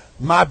 Listen,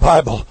 my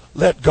Bible,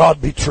 let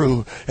God be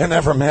true and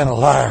every man a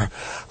liar.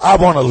 I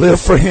want to live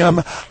for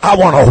Him. I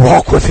want to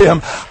walk with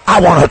Him. I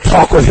want to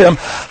talk with Him.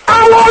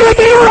 I want to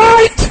be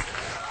right.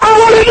 I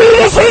want to do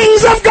the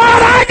things of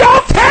God. I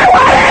don't care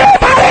what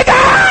anybody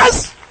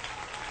does.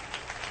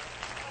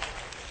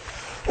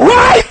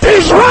 Right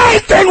is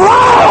right and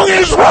wrong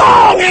is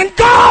wrong, and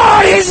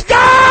God is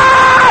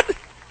God.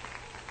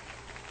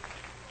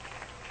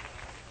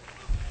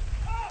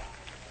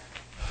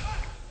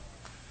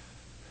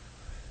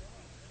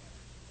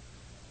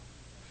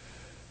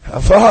 How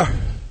far?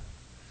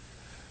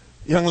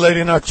 Young lady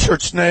in our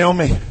church,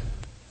 Naomi.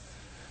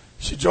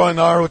 She joined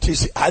the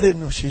ROTC. I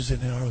didn't know she was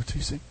in the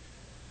ROTC.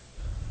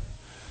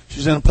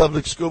 She's in a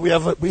public school. We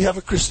have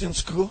a Christian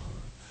school.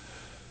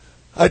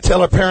 I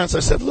tell our parents, I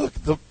said, look,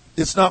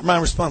 it's not my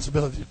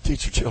responsibility to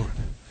teach your children.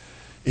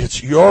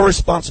 It's your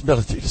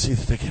responsibility to see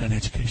that they get an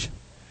education.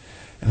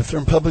 And if they're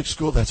in public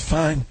school, that's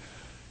fine.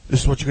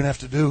 This is what you're going to have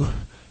to do.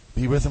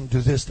 Be with them,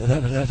 do this,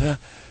 da-da-da-da-da.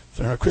 If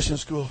they're in a Christian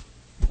school,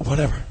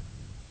 whatever.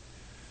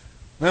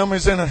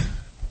 Naomi's in a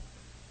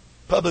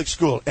public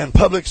school. And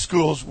public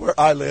schools, where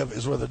I live,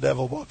 is where the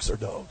devil walks their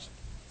dogs.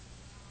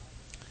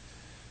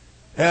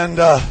 And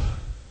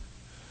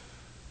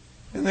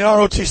in the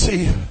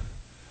ROTC,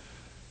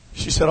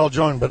 she said, I'll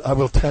join, but I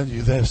will tell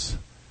you this.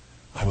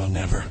 I will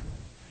never,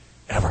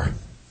 ever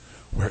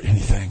wear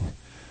anything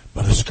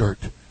but a skirt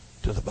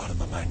to the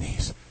bottom of my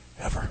knees.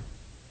 Ever.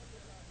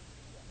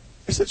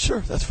 I said,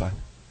 sure, that's fine.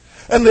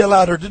 And they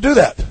allowed her to do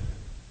that.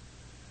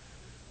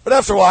 But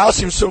after a while,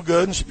 she was so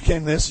good, and she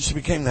became this, and she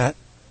became that.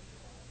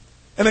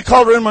 And they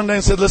called her in one day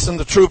and said, listen,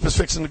 the troop is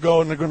fixing to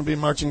go, and they're going to be a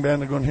marching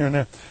band, they're going here and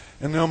there.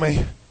 And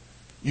Naomi,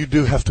 you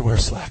do have to wear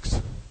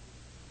slacks.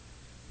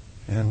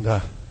 And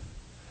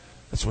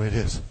that's the way it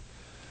is.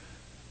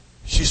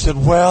 She said,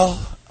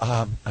 well,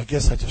 I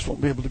guess I just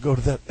won't be able to go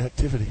to that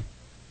activity.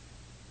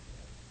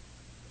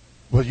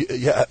 Well,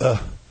 yeah,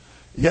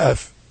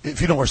 if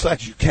you don't wear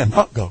slacks, you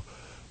cannot go.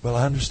 Well,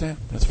 I understand.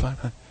 That's fine.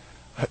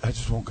 I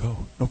just won't go.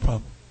 No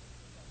problem.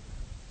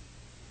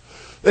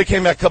 They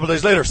came back a couple of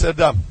days later, said,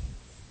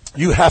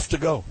 you have to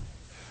go.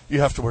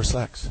 You have to wear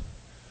slacks.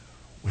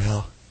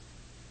 Well,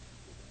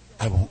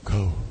 I won't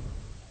go.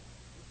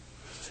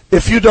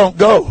 If you don't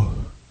go,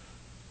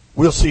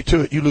 we'll see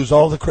to it you lose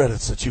all the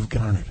credits that you've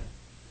garnered.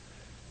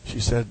 She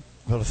said,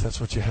 well, if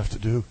that's what you have to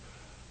do,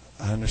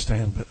 I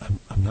understand, but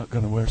I'm not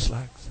going to wear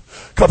slacks.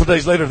 A couple of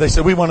days later, they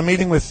said, we want a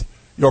meeting with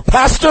your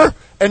pastor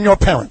and your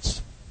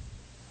parents.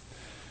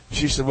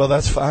 She said, well,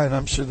 that's fine.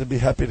 I'm sure they'd be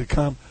happy to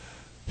come.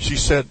 She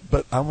said,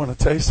 but I want to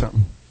tell you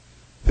something.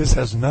 This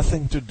has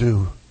nothing to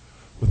do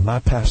with my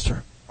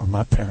pastor or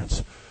my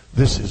parents.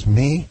 This is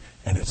me,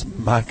 and it's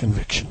my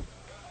conviction.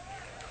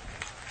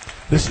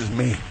 This is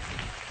me.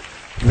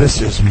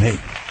 This is me.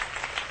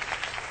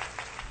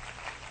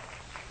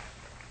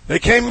 They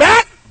came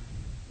back.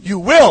 You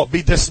will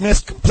be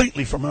dismissed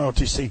completely from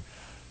ROTC.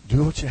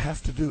 Do what you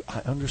have to do.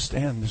 I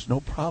understand. There's no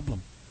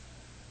problem.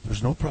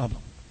 There's no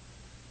problem.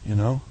 You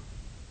know?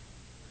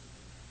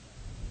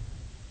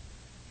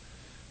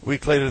 A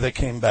week later, they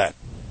came back.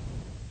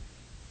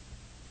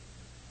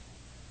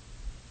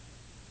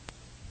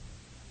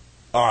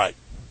 All right.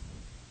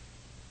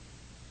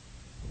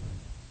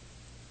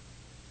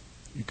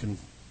 You can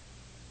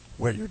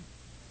wear your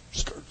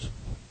skirts.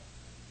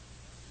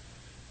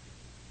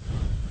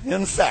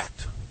 In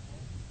fact,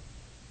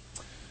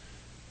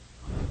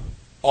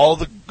 all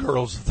the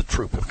girls of the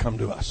troop have come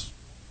to us.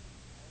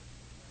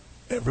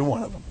 Every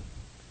one of them.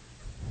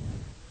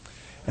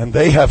 And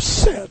they have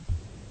said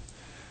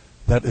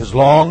that as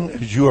long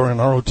as you are in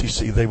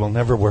ROTC, they will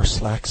never wear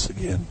slacks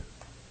again.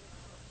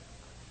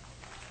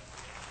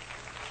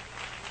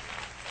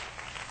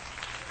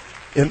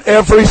 In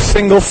every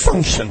single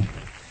function,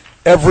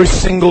 every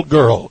single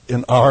girl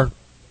in our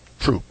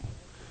troop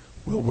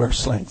will wear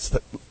slacks,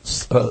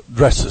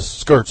 dresses,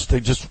 skirts. They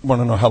just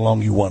want to know how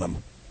long you want them.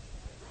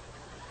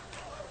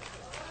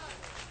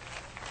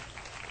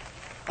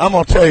 I'm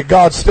going to tell you,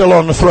 God's still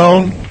on the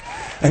throne,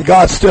 and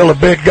God's still a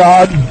big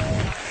God,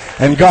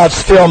 and God's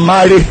still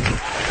mighty.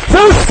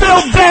 There's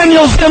still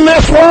Daniels in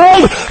this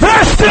world.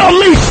 There's still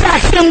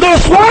Meshachs in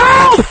this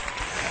world.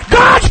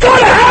 God's going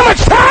to have a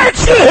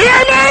church, you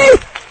hear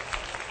me?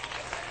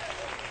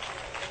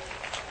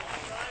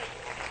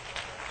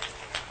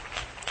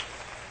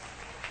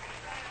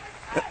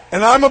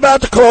 And I'm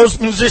about to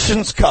close.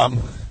 Musicians,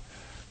 come.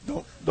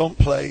 Don't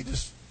play.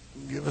 Just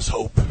give us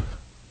hope.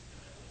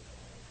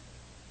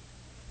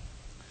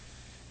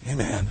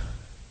 Amen.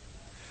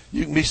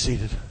 You can be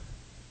seated.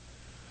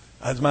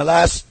 That's my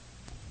last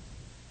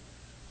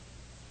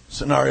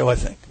scenario, I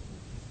think.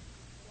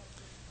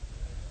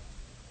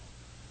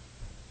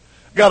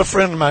 Got a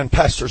friend of mine,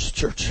 pastors a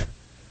church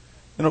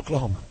in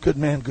Oklahoma. Good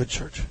man, good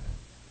church.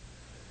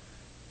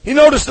 He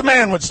noticed a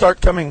man would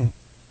start coming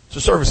to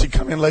service. He'd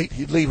come in late.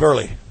 He'd leave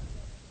early.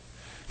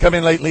 Come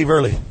in late, leave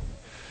early.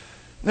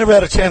 Never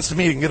had a chance to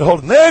meet and get a hold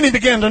of him. Then he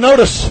began to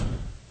notice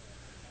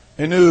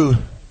a new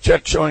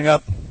check showing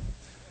up.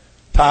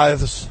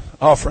 Tithes,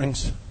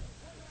 offerings.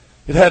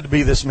 It had to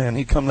be this man.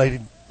 He'd come late,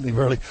 he'd leave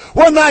early.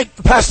 One night,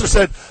 the pastor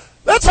said,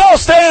 let's all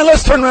stand,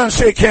 let's turn around and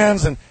shake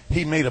hands. And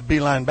he made a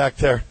beeline back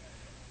there.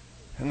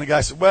 And the guy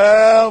said,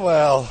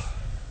 well,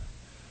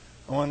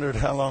 I wondered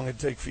how long it'd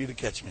take for you to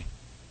catch me.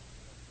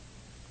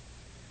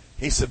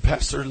 He said,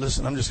 Pastor,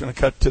 listen, I'm just going to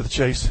cut to the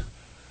chase.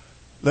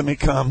 Let me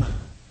come.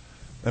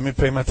 Let me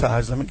pay my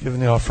tithes. Let me give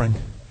the offering.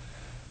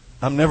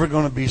 I'm never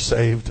going to be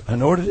saved. I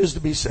know what it is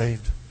to be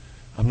saved.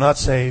 I'm not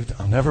saved.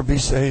 I'll never be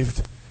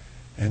saved.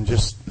 And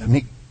just let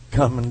me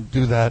come and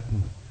do that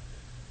and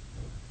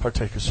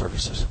partake of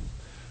services.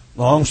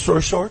 Long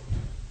story short,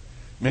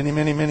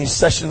 many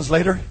sessions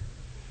later,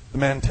 the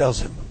man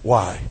tells him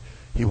why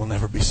he will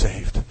never be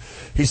saved.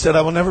 He said,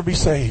 I will never be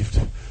saved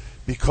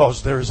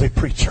because there is a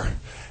preacher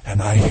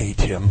and I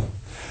hate him.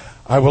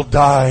 I will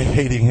die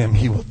hating him.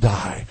 He will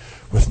die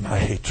with my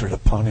hatred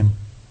upon him.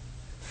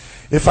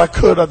 If I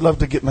could, I'd love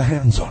to get my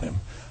hands on him.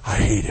 I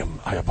hate him.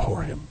 I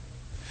abhor him.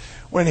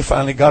 When he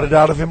finally got it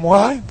out of him,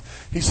 why?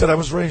 He said, I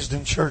was raised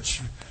in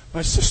church.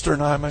 My sister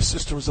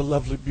was a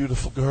lovely,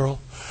 beautiful girl.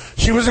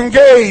 She was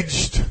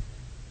engaged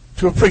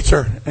to a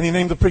preacher, and he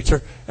named the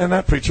preacher, and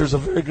that preacher is a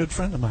very good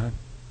friend of mine.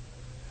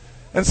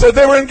 And said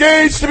they were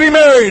engaged to be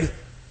married.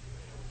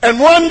 And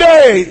one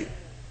day,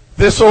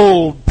 this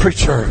old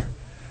preacher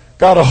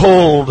got a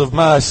hold of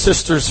my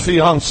sister's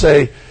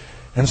fiancé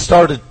and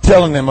started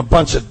telling them a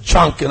bunch of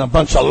junk and a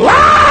bunch of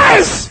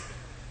lies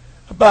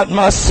about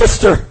my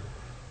sister.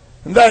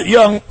 And that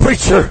young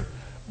preacher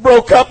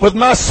broke up with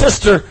my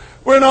sister,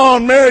 went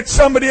on, married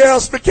somebody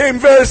else, became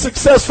very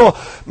successful.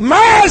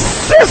 My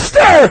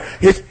sister!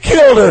 It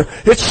killed her.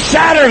 It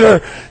shattered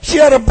her. She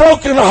had a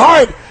broken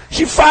heart.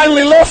 She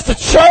finally left the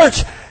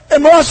church.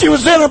 And while she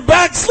was in a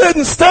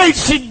backslidden state,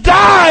 she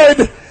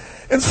died.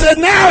 And said,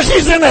 now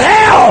she's in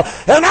hell,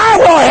 and I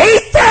will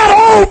hate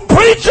that old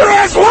preacher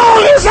as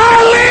long as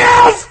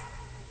I live.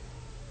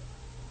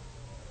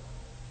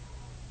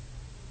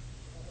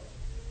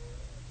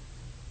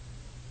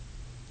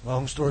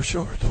 Long story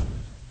short,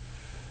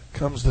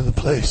 comes to the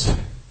place.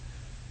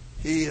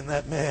 He and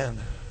that man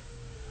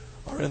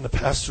are in the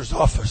pastor's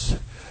office.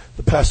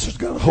 The pastor's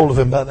got a hold of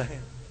him by the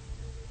hand.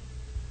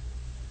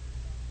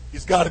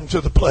 He's got him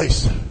to the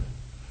place.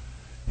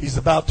 He's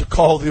about to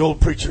call the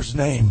old preacher's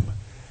name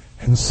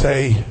and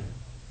say,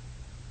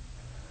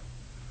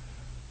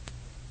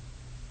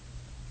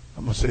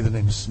 I'm going to say the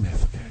name of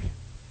Smith, okay?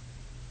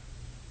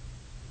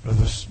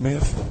 Brother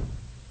Smith,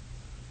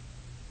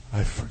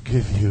 I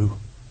forgive you.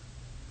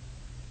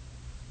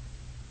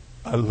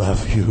 I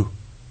love you.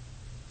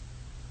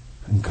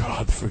 And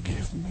God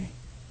forgive me.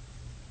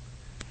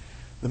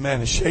 The man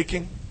is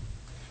shaking.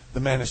 The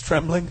man is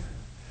trembling.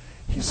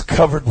 He's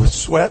covered with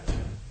sweat.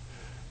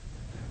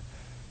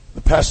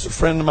 The pastor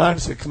friend of mine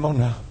said, come on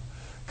now.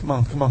 Come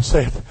on,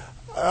 say it.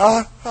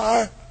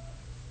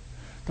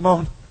 Come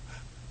on.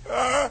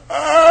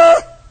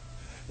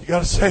 You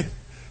gotta say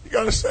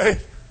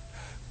it.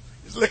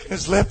 He's licking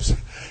his lips.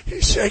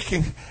 He's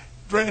shaking,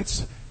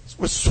 drenched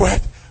with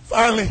sweat.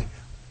 Finally,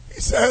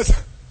 he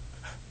says,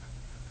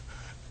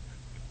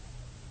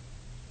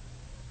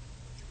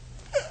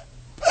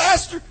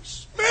 Pastor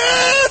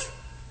Smith,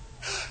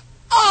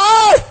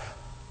 I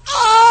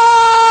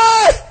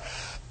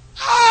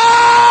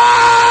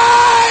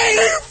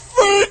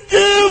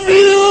forgive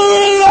you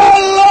and I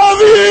love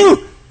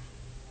you.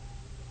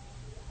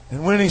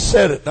 And when he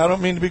said it, I don't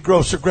mean to be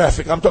gross or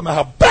graphic, I'm talking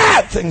about how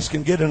bad things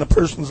can get in a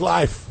person's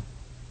life.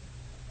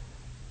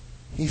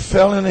 He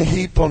fell in a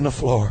heap on the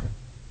floor.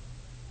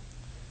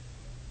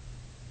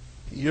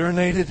 He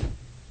urinated,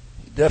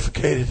 he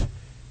defecated,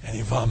 and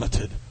he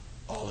vomited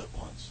all at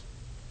once.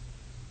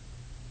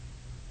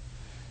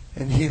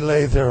 And he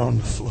lay there on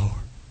the floor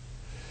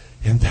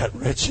in that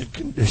wretched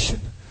condition,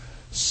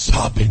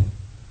 sobbing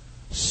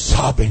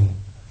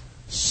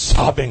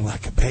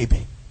like a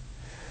baby.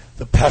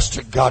 The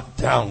pastor got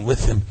down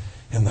with him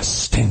in the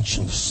stench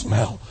and the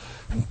smell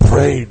and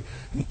prayed.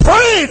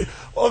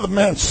 Oh, the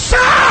man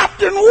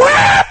sobbed and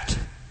wept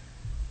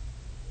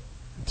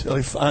until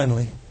he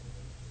finally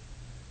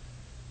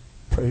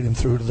prayed him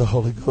through to the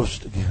Holy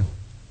Ghost again.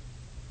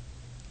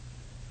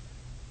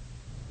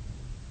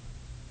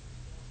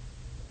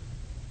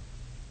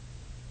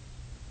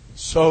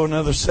 So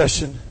another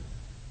session.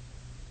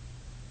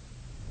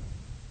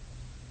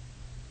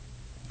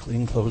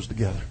 Clean clothes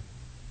together.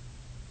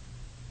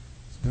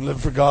 He's been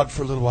living for God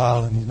for a little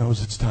while, and he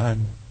knows it's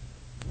time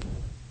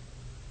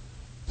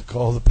to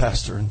call the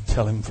pastor and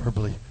tell him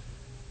verbally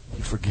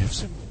he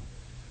forgives him.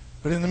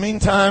 But in the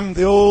meantime,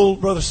 the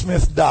old Brother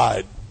Smith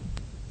died.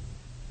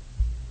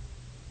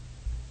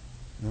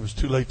 And it was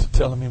too late to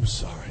tell him he was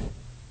sorry.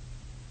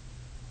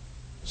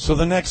 So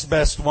the next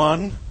best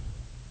one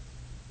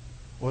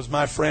was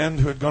my friend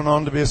who had gone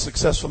on to be a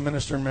successful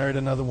minister and married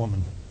another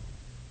woman.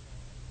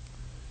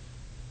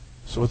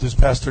 So with his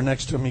pastor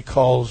next to him, he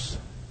calls,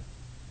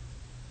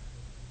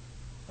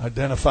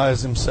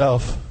 identifies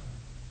himself.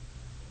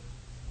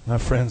 My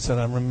friend said,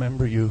 I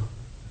remember you.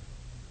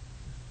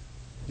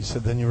 He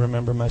said, then you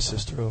remember my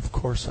sister? Oh, of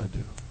course I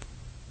do.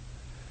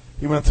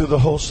 He went through the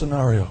whole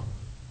scenario.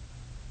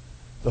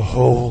 The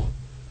whole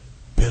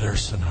bitter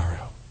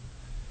scenario.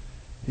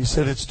 He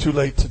said, it's too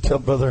late to tell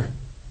Brother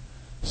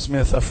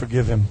Smith I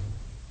forgive him.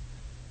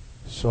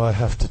 So I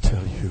have to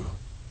tell you.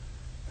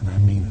 And I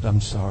mean it. I'm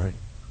sorry.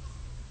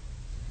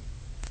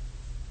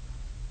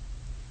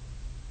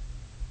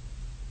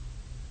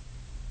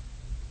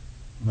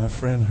 My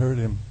friend heard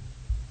him.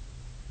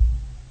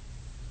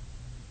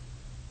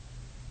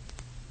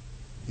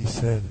 He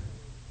said,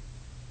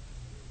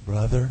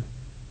 brother,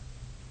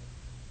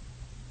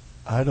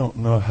 I don't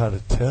know how to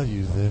tell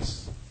you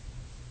this,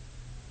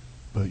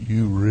 but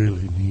you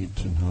really need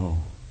to know.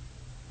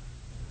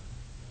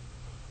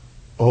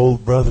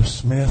 Old Brother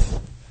Smith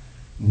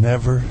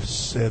never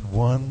said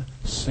one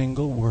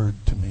single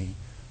word to me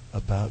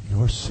about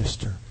your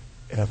sister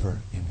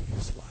ever in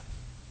his life.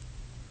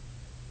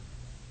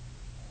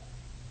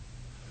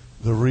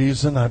 The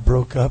reason I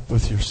broke up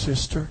with your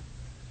sister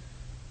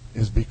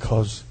is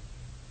because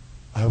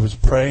I was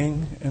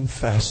praying and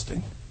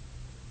fasting,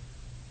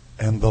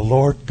 and the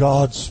Lord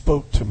God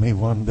spoke to me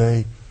one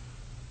day,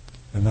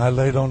 and I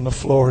laid on the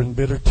floor in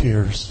bitter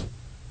tears,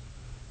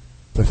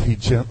 but He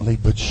gently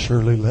but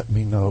surely let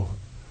me know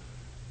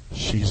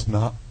she's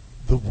not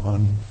the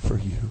one for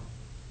you.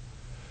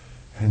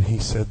 And He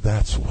said,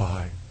 that's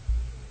why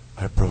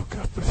I broke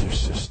up with your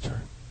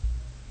sister.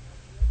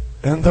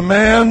 And the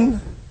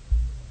man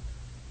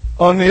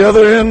on the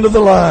other end of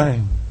the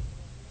line,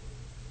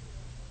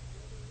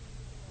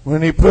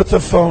 when he put the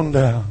phone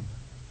down,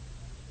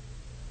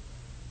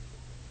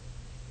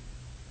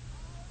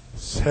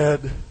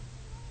 said,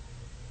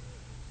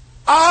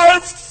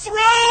 I've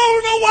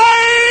thrown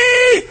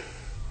away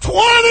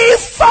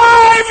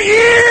 25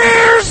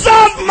 years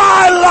of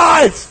my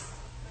life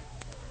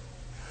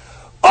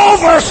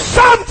over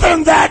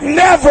something that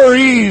never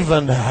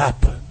even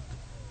happened.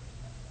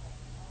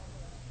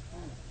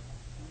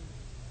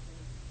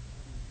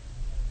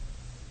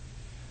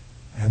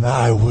 And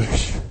I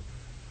wish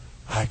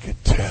I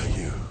could tell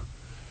you,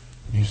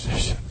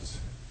 musicians,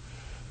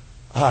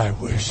 I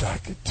wish I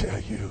could tell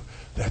you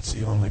that's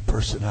the only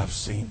person I've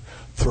seen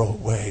throw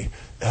away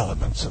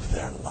elements of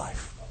their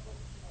life.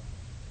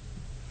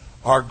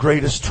 Our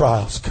greatest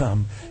trials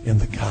come in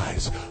the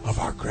guise of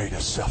our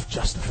greatest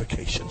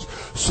self-justifications.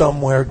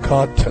 Somewhere,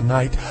 God,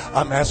 tonight,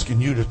 I'm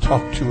asking you to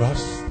talk to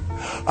us.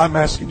 I'm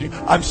asking you,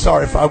 I'm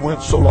sorry if I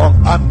went so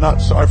long. I'm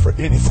not sorry for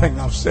anything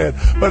I've said,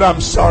 but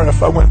I'm sorry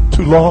if I went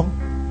too long.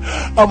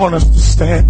 I want us to stand.